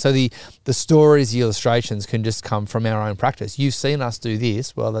helps. And so the stories, the illustrations can just come from our own practice. You've seen us do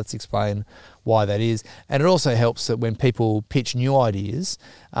this, well, let's explain why that is. And it also helps that when people pitch new ideas,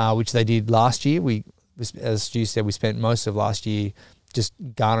 which they did last year, as Stu said, we spent most of last year just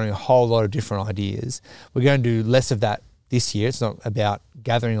garnering a whole lot of different ideas. We're going to do less of that this year. It's not about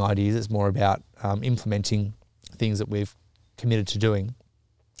gathering ideas, it's more about implementing things that we've committed to doing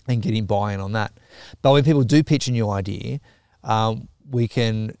and getting buy-in on that. But when people do pitch a new idea, we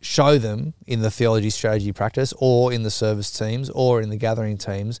can show them in the theology strategy practice or in the service teams or in the gathering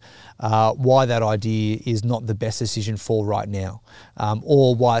teams why that idea is not the best decision for right now,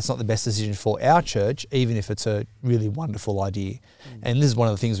 or why it's not the best decision for our church, even if it's a really wonderful idea. And this is one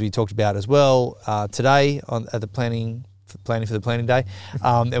of the things we talked about as well today at the planning for the planning day,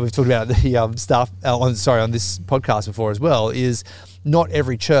 and we've talked about the stuff on this podcast before as well, is not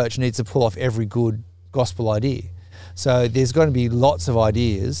every church needs to pull off every good gospel idea. So there's going to be lots of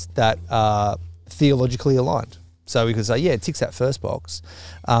ideas that are theologically aligned. So we could say, yeah, it ticks that first box,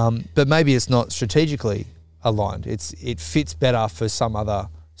 but maybe it's not strategically aligned. It fits better for some other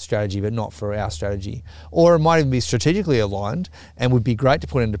strategy, but not for our strategy. Or it might even be strategically aligned and would be great to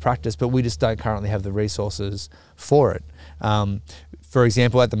put into practice, but we just don't currently have the resources for it. For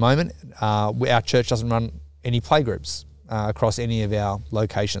example, at the moment, our church doesn't run any playgroups across any of our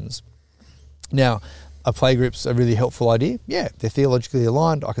locations. Now, a playgroup's a really helpful idea. Yeah, they're theologically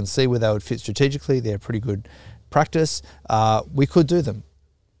aligned. I can see where they would fit strategically. They're a pretty good practice. We could do them,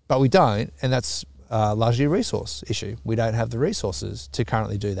 but we don't, and that's largely a resource issue. We don't have the resources to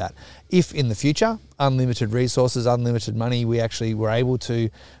currently do that. If in the future, unlimited resources, unlimited money, we actually were able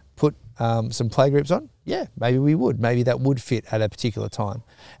to put some playgroups on, yeah, maybe we would. Maybe that would fit at a particular time.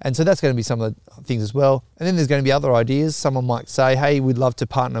 And so that's going to be some of the things as well. And then there's going to be other ideas. Someone might say, hey, we'd love to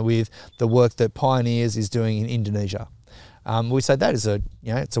partner with the work that Pioneers is doing in Indonesia. We say that is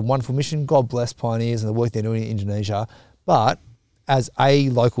it's a wonderful mission. God bless Pioneers and the work they're doing in Indonesia. But as a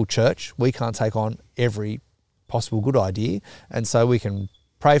local church, we can't take on every possible good idea. And so we can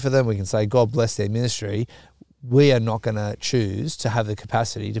pray for them. We can say, God bless their ministry. We are not going to choose to have the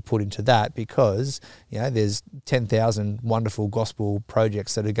capacity to put into that because, there's 10,000 wonderful gospel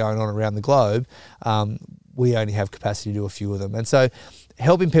projects that are going on around the globe. We only have capacity to do a few of them. And so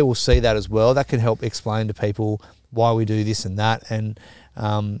helping people see that as well, that can help explain to people why we do this and that, and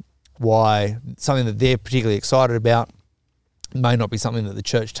why something that they're particularly excited about may not be something that the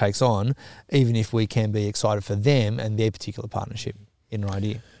church takes on, even if we can be excited for them and their particular partnership in an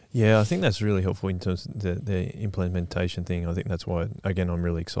idea. Yeah, I think that's really helpful in terms of the implementation thing. I think that's why, again, I'm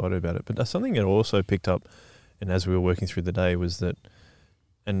really excited about it. But something that I also picked up, and as we were working through the day, was that,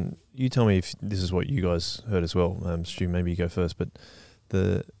 and you tell me if this is what you guys heard as well, Stu, maybe you go first,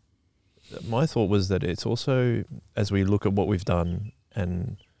 but my thought was that it's also, as we look at what we've done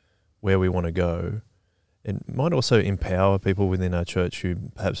and where we want to go, it might also empower people within our church who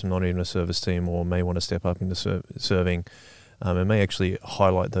perhaps are not even a service team or may want to step up into serving. It may actually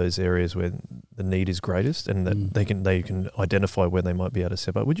highlight those areas where the need is greatest, and that they can identify where they might be able to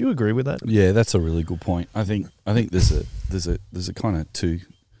step up. Would you agree with that? Yeah, that's a really good point. I think there's a kind of two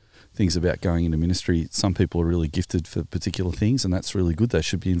things about going into ministry. Some people are really gifted for particular things, and that's really good. They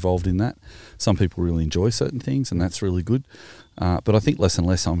should be involved in that. Some people really enjoy certain things, and that's really good. But I think less and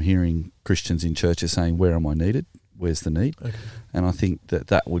less I'm hearing Christians in churches saying, "Where am I needed? Where's the need?" Okay. And I think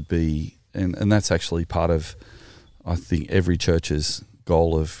that would be, and that's actually part of, I think, every church's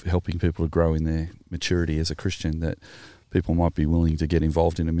goal of helping people to grow in their maturity as a Christian, that people might be willing to get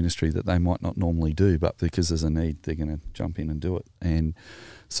involved in a ministry that they might not normally do, but because there's a need, they're going to jump in and do it. And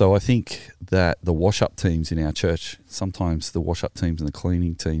so I think that the wash-up teams in our church, sometimes the wash-up teams and the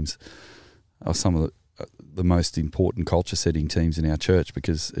cleaning teams are some of the most important culture-setting teams in our church,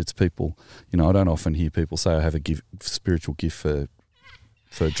 because it's people, I don't often hear people say, I have a spiritual gift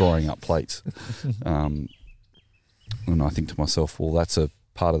for drying up plates. And I think to myself, well, that's a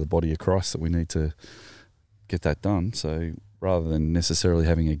part of the body of Christ that we need to get that done. So rather than necessarily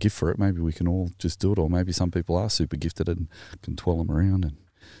having a gift for it, maybe we can all just do it. Or maybe some people are super gifted and can twirl them around and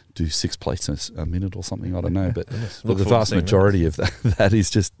do 6 plates a minute or something. I don't know. But the vast majority of that is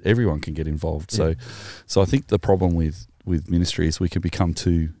just everyone can get involved. Yeah. So I think the problem with ministry is we can become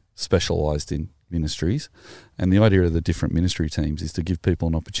too specialised in ministries. And the idea of the different ministry teams is to give people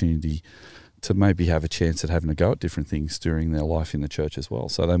an opportunity to maybe have a chance at having a go at different things during their life in the church as well.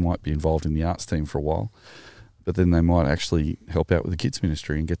 So they might be involved in the arts team for a while, but then they might actually help out with the kids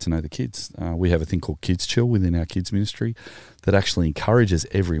ministry and get to know the kids. We have a thing called Kids Chill within our kids ministry that actually encourages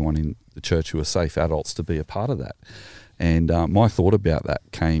everyone in the church who are safe adults to be a part of that. And my thought about that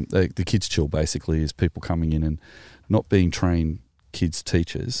came, the Kids Chill basically is people coming in and not being trained kids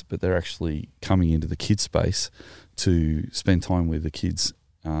teachers, but they're actually coming into the kids space to spend time with the kids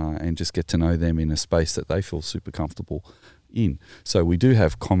and just get to know them in a space that they feel super comfortable in. So we do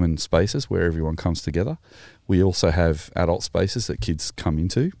have common spaces where everyone comes together. We also have adult spaces that kids come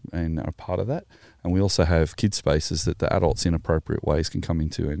into and are part of that. And we also have kids spaces that the adults in appropriate ways can come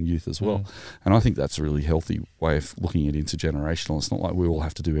into, and youth as well. And I think that's a really healthy way of looking at intergenerational. It's not like we all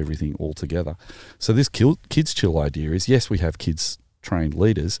have to do everything all together. So this Kids Chill idea is, yes, we have kids trained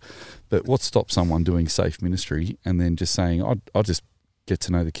leaders, but what stops someone doing safe ministry and then just saying, I'll just get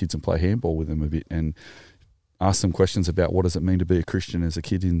to know the kids and play handball with them a bit and ask them questions about what does it mean to be a Christian as a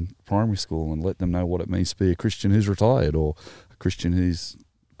kid in primary school, and let them know what it means to be a Christian who's retired or a Christian who's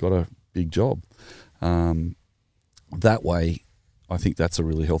got a big job. That way, I think that's a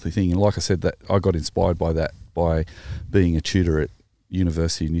really healthy thing. And like I said, that I got inspired by that by being a tutor at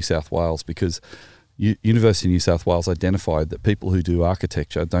University of New South Wales, because University of New South Wales identified that people who do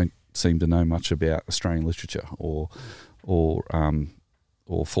architecture don't seem to know much about Australian literature or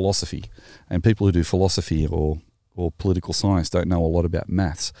philosophy, and people who do philosophy or political science don't know a lot about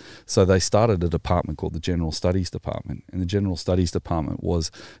maths. So they started a department called the General Studies Department, and the General Studies Department was,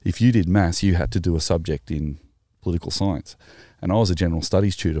 if you did maths, you had to do a subject in political science. And I was a general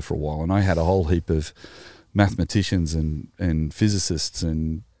studies tutor for a while, and I had a whole heap of mathematicians and physicists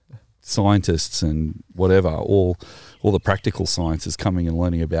and scientists and whatever, all the practical sciences coming and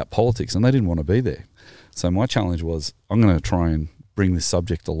learning about politics, and they didn't want to be there. So my challenge was, I'm going to try and bring this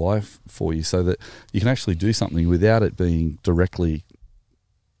subject to life for you so that you can actually do something without it being directly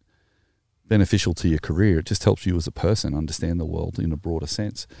beneficial to your career. It just helps you as a person understand the world in a broader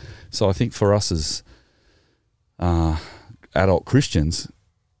sense. So I think for us as adult Christians,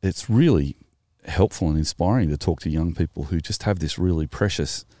 it's really helpful and inspiring to talk to young people who just have this really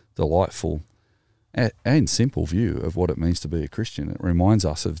precious, delightful and simple view of what it means to be a Christian. It reminds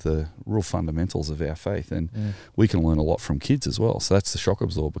us of the real fundamentals of our faith, and we can learn a lot from kids as well. So that's the shock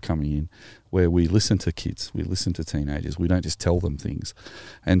absorber coming in, where we listen to kids, we listen to teenagers, we don't just tell them things.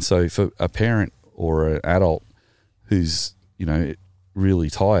 And so for a parent or an adult who's, really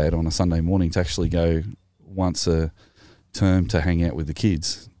tired on a Sunday morning to actually go once a term to hang out with the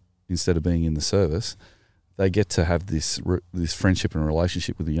kids instead of being in the service, they get to have this friendship and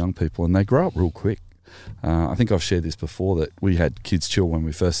relationship with the young people, and they grow up real quick. I think I've shared this before, that we had Kids Chill when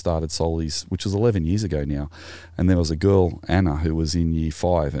we first started Soli's, which was 11 years ago now, and there was a girl, Anna, who was in year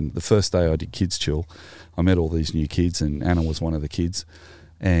 5, and the first day I did Kids Chill, I met all these new kids, and Anna was one of the kids,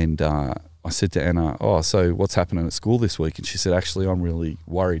 and I said to Anna, so what's happening at school this week? And she said, actually, I'm really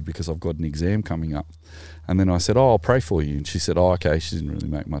worried because I've got an exam coming up. And then I said, I'll pray for you. And she said, okay. She didn't really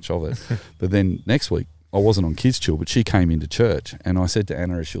make much of it. But then next week, I wasn't on Kids Chill, but she came into church, and I said to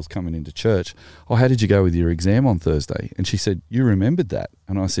Anna as she was coming into church, how did you go with your exam on Thursday? And she said, you remembered that?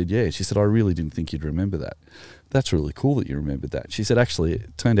 And I said, yeah. She said, I really didn't think you'd remember that. That's really cool that you remembered that. She said, actually,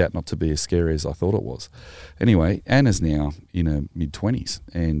 it turned out not to be as scary as I thought it was. Anyway, Anna's now in her mid-20s,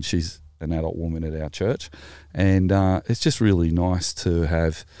 and she's an adult woman at our church, and it's just really nice to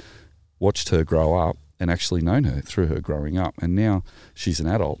have watched her grow up and actually known her through her growing up. And now she's an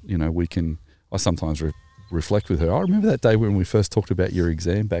adult, I sometimes reflect with her. I remember that day when we first talked about your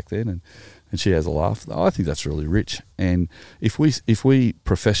exam back then, and she has a laugh. I think that's really rich. And if we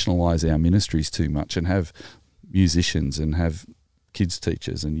professionalise our ministries too much and have musicians and have kids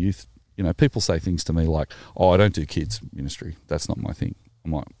teachers and youth, people say things to me like, I don't do kids ministry. That's not my thing.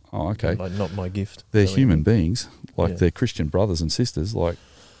 I'm like, okay. Not my gift. They're human beings, they're Christian brothers and sisters. Like,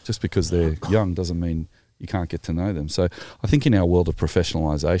 just because they're young doesn't mean you can't get to know them. So I think in our world of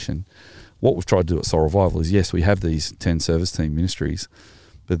professionalisation, what we've tried to do at Soul Revival is, yes, we have these 10 service team ministries,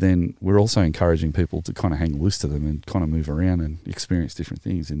 but then we're also encouraging people to kind of hang loose to them and kind of move around and experience different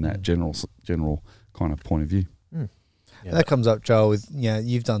things in that general kind of point of view. Yeah. And that comes up, Joel, with,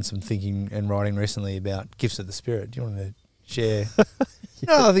 you've done some thinking and writing recently about gifts of the Spirit. Do you want to share?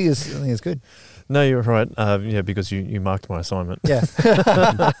 No, I think it's good. No, you're right. Because you marked my assignment. Yeah.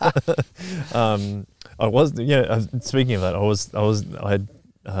 I was. Speaking of that, I had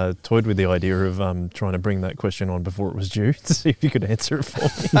toyed with the idea of trying to bring that question on before it was due to see if you could answer it for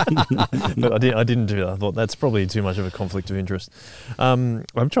me. But I didn't do that. I thought that's probably too much of a conflict of interest. I'm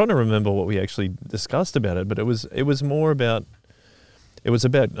trying to remember what we actually discussed about it, but it was more about. It was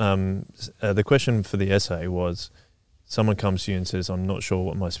about the question for the essay was, someone comes to you and says, "I'm not sure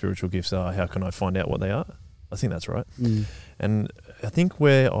what my spiritual gifts are. How can I find out what they are?" I think that's right. Mm. And I think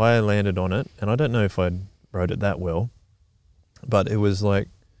where I landed on it, and I don't know if I wrote it that well, but it was like,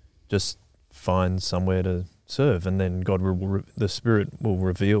 just find somewhere to serve, and then God will, the Spirit will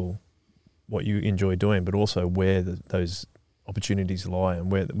reveal what you enjoy doing, but also where those opportunities lie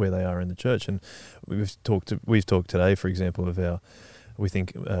and where they are in the church. And we've talked today, for example, of we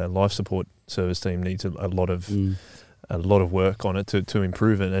think life support service team needs a lot of work on it to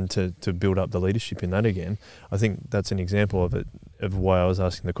improve it and to build up the leadership in that again. I think that's an example of it, of why I was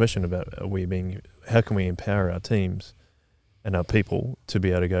asking the question about how can we empower our teams and our people to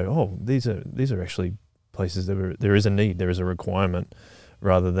be able to go, oh, these are actually places that there is a need, there is a requirement,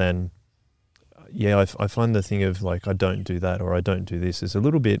 rather than, I find the thing of like, I don't do that or I don't do this is a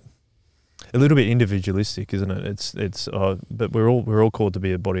little bit individualistic, isn't it? It's but we're all called to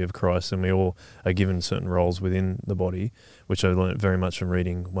be a body of Christ, and we all are given certain roles within the body, which I learned very much from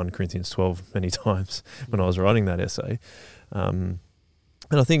reading 1 Corinthians 12 many times when I was writing that essay. And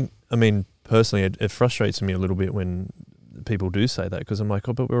I think, personally, it frustrates me a little bit when people do say that, because I'm like,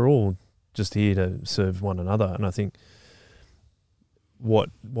 oh, but we're all just here to serve one another. And I think what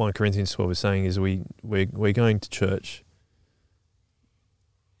 1 Corinthians 12 is saying is we're going to church.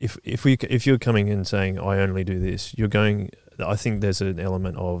 If you're coming and saying, I only do this, I think there's an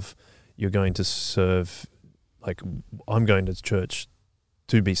element of you're going to serve, like, I'm going to church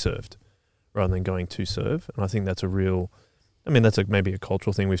to be served rather than going to serve. And I think that's maybe a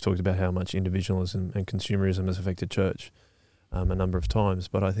cultural thing. We've talked about how much individualism and consumerism has affected church a number of times.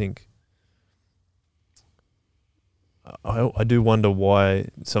 But I think I do wonder why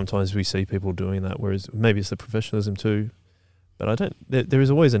sometimes we see people doing that, whereas maybe it's the professionalism too. But there is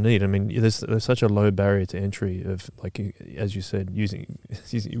always a need. There's such a low barrier to entry of, like, as you said, we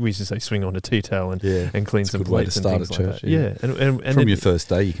used to say swing on a tea towel and clean some plates and things like that. Yeah. And from your first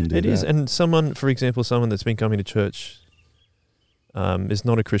day you can do that. It is. And someone that's been coming to church is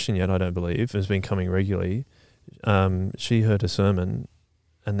not a Christian yet, I don't believe, has been coming regularly. She heard a sermon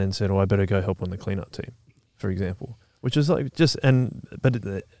and then said, I better go help on the cleanup team, for example. Which is like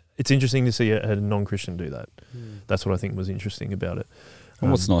it's interesting to see a non-Christian do that. That's what I think was interesting about it. And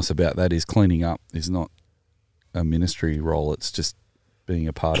what's nice about that is cleaning up is not a ministry role. It's just being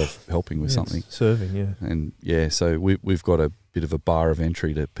a part of helping with something. Serving, yeah. And so we've got a bit of a bar of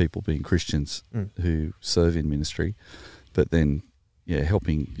entry to people being Christians who serve in ministry. But then,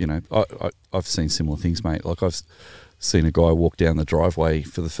 helping, I've seen similar things, mate. Like, I've seen a guy walk down the driveway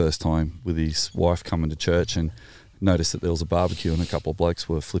for the first time with his wife coming to church and noticed that there was a barbecue and a couple of blokes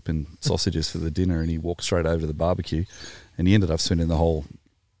were flipping sausages for the dinner, and he walked straight over to the barbecue, and he ended up spending the whole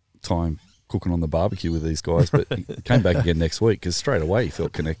time cooking on the barbecue with these guys, but he came back again next week because straight away he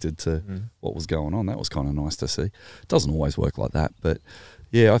felt connected to what was going on. That was kind of nice to see. It doesn't always work like that, but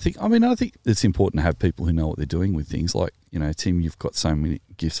I think it's important to have people who know what they're doing with things. Like, Tim, you've got so many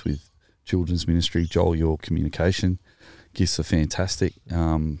gifts with children's ministry. Joel, your communication gifts are fantastic.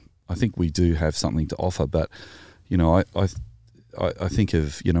 I think we do have something to offer, but I think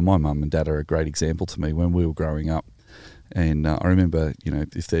of, my mum and dad are a great example to me when we were growing up. And I remember,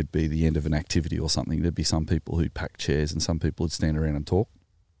 if there'd be the end of an activity or something, there'd be some people who'd pack chairs and some people would stand around and talk,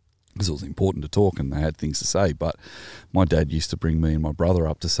 because it was important to talk and they had things to say. But my dad used to bring me and my brother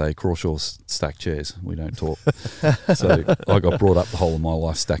up to say, Crawshaw, stack chairs, we don't talk. So I got brought up the whole of my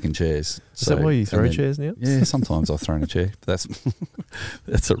life stacking chairs. Is that why you throw chairs now? Yeah, sometimes I've thrown a chair. But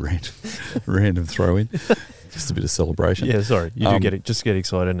that's a random throw in. Just a bit of celebration. Yeah, sorry. You do get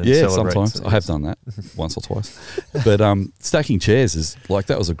excited and celebrate. Sometimes. I have done that once or twice. But stacking chairs is like,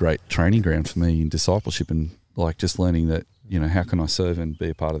 that was a great training ground for me in discipleship, and like just learning that, how can I serve and be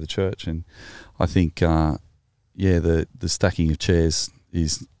a part of the church. And I think, the stacking of chairs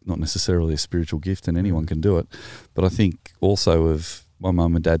is not necessarily a spiritual gift and anyone can do it. But I think also of my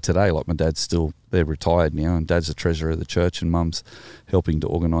mum and dad today, like my dad's they're retired now, and dad's the treasurer of the church, and mum's helping to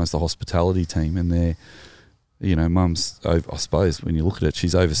organise the hospitality team, and they're, mum's, I suppose, when you look at it,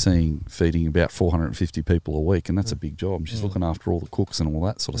 she's overseeing feeding about 450 people a week, and that's a big job. She's looking after all the cooks and all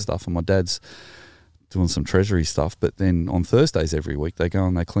that sort of stuff. And my dad's doing some treasury stuff, but then on Thursdays every week they go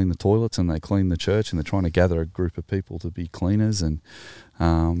and they clean the toilets and they clean the church, and they're trying to gather a group of people to be cleaners, and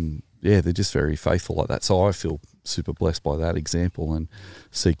they're just very faithful like that. So I feel super blessed by that example and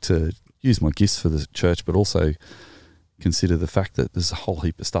seek to use my gifts for the church, but also consider the fact that there's a whole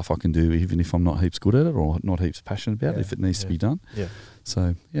heap of stuff I can do, even if I'm not heaps good at it or not heaps passionate about it, if it needs to be done. Yeah.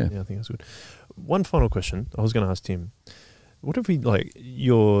 So, yeah. Yeah, I think that's good. One final question. I was going to ask Tim, what if we, like,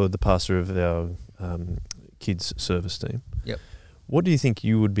 you're the pastor of our kids service team. Yep. What do you think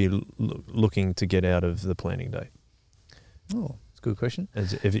you would be looking to get out of the planning day? Oh, it's a good question.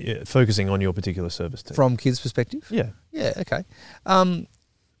 As if, focusing on your particular service team. From kids' perspective? Yeah. Yeah, okay. I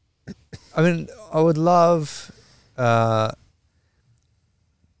mean, I'd love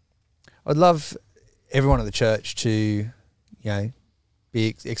everyone at the church to,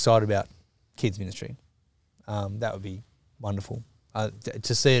 be excited about kids ministry. That would be wonderful.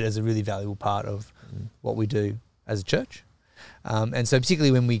 To see it as a really valuable part of what we do as a church. And so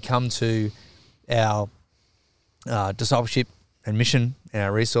particularly when we come to our discipleship and mission and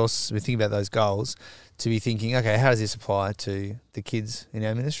our resource, we think about those goals, to be thinking, okay, how does this apply to the kids in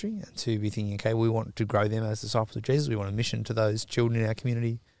our ministry? And to be thinking, okay, we want to grow them as disciples of Jesus. We want a mission to those children in our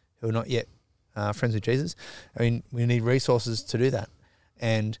community who are not yet friends with Jesus. I mean, we need resources to do that.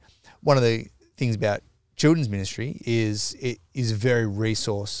 And one of the things about children's ministry is it is very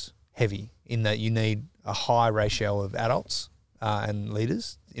resource heavy, in that you need a high ratio of adults and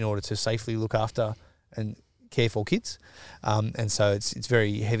leaders in order to safely look after and care for kids. And so it's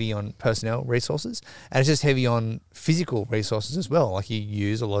very heavy on personnel resources, and it's just heavy on physical resources as well. Like, you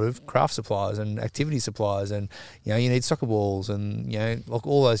use a lot of craft supplies and activity supplies, and you need soccer balls and like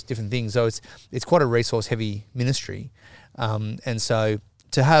all those different things. So it's quite a resource heavy ministry. And so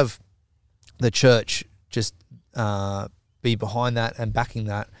to have the church just be behind that and backing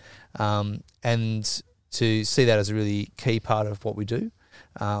that, and to see that as a really key part of what we do,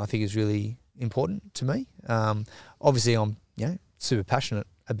 I think is really important to me. Obviously, I'm super passionate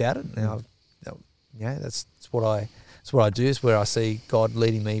about it. Now, that's what I do. Is where I see God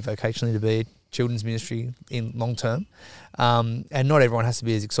leading me vocationally to be children's ministry in long term. And not everyone has to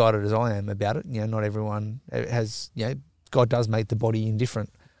be as excited as I am about it. Not everyone has. God does make the body in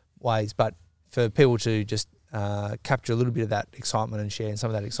different ways, but for people to just capture a little bit of that excitement and share in some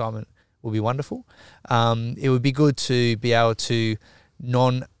of that excitement will be wonderful. It would be good to be able to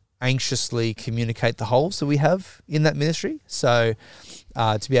non-anxiously communicate the holes that we have in that ministry. So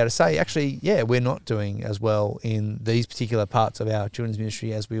to be able to say, actually, we're not doing as well in these particular parts of our children's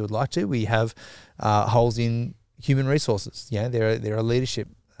ministry as we would like to. We have holes in human resources. There are leadership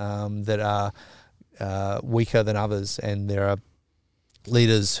that are weaker than others, and there are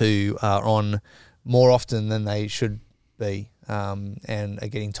leaders who are on more often than they should be, and are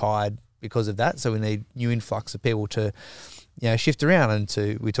getting tired because of that. So we need new influx of people to shift around,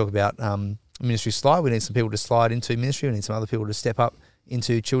 and we talk about ministry slide. We need some people to slide into ministry. We need some other people to step up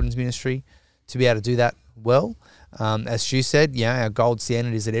into children's ministry to be able to do that well. As Stu said, our gold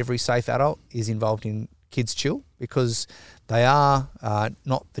standard is that every safe adult is involved in Kids Chill, because they are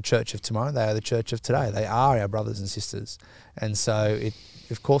not the church of tomorrow. They are the church of today. They are our brothers and sisters. And so,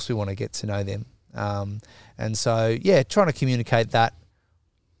 of course, we want to get to know them. And so, trying to communicate that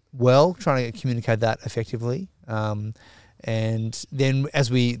well, trying to communicate that effectively. And then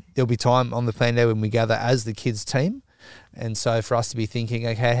there'll be time on the plan day when we gather as the kids team. And so for us to be thinking,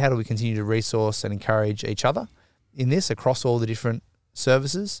 okay, how do we continue to resource and encourage each other in this across all the different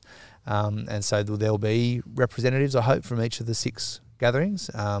services? And so there'll be representatives, I hope, from each of the 6 gatherings,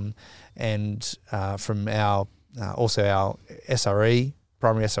 and from our SRE,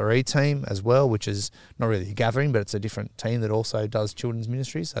 primary SRE team as well, which is not really a gathering, but it's a different team that also does children's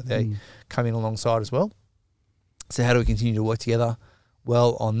ministry, so they come in alongside as well. So how do we continue to work together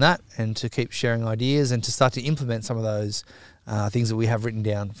well on that, and to keep sharing ideas and to start to implement some of those things that we have written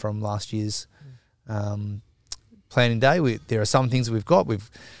down from last year's planning day? There are some things that we've got. We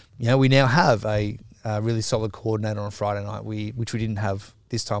now have a really solid coordinator on Friday night, which we didn't have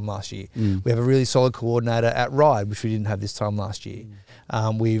this time last year. We have a really solid coordinator at Ride, which we didn't have this time last year.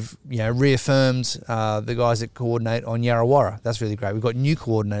 We've reaffirmed the guys that coordinate on Yarrawarra. That's really great. We've got new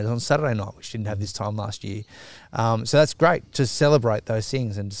coordinators on Saturday night, which didn't have this time last year. So that's great to celebrate those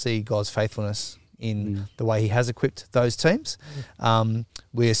things and to see God's faithfulness in the way He has equipped those teams.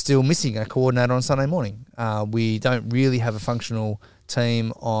 We're still missing a coordinator on Sunday morning. We don't really have a functional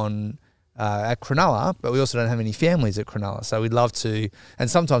team at Cronulla, but we also don't have any families at Cronulla. So we'd love to, and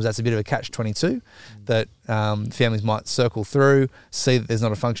sometimes that's a bit of a catch-22, that families might circle through, see that there's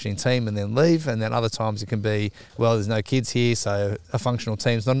not a functioning team and then leave, and then other times it can be, well, there's no kids here, so a functional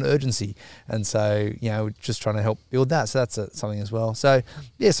team's not an urgency. And so, we're just trying to help build that. So that's something as well. So,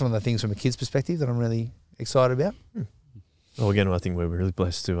 some of the things from a kid's perspective that I'm really excited about. Well, again, I think we're really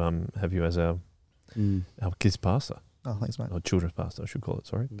blessed to have you as our kids pastor. Oh, thanks, mate. Or children's pastor, I should call it,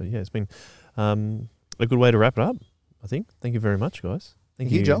 sorry. But it's been a good way to wrap it up. I think. Thank you very much, guys.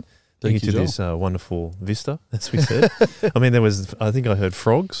 Thank you, Joel. Thank you Thank you, to Joel. this wonderful vista, as we said. I mean, I think I heard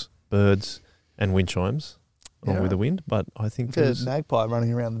frogs, birds, and wind chimes Yeah, with the right. wind, but I think We've had a magpie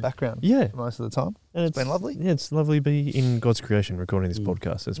running around the background yeah, most of the time. and It's been lovely. Yeah, it's lovely to be in God's creation recording this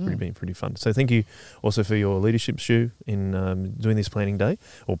podcast. It's been pretty fun. So thank you also for your leadership, Stu, in doing this planning day,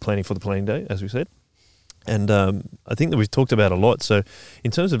 or planning for the planning day, as we said. And I think that we've talked about a lot. So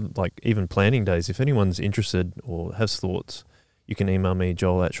in terms of like even planning days, if anyone's interested or has thoughts, you can email me,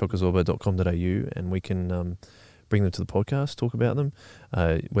 joel@shockazorbo.com.au, and we can bring them to the podcast, talk about them,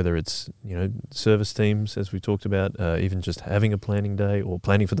 whether it's, service teams, as we talked about, even just having a planning day or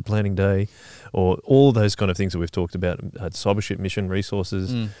planning for the planning day, or all those kind of things that we've talked about, cybership mission,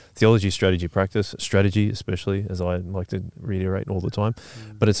 resources, theology, strategy, practice, strategy especially, as I like to reiterate all the time.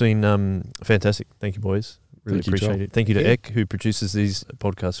 But it's been fantastic. Thank you, boys. Really Thank you, appreciate Joel. it. Thank you to Yeah. Eck, who produces these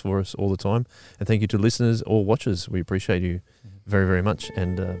podcasts for us all the time. And thank you to listeners or watchers. We appreciate you very, very much.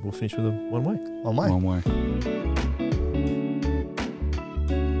 And we'll finish with them one way. On my One way.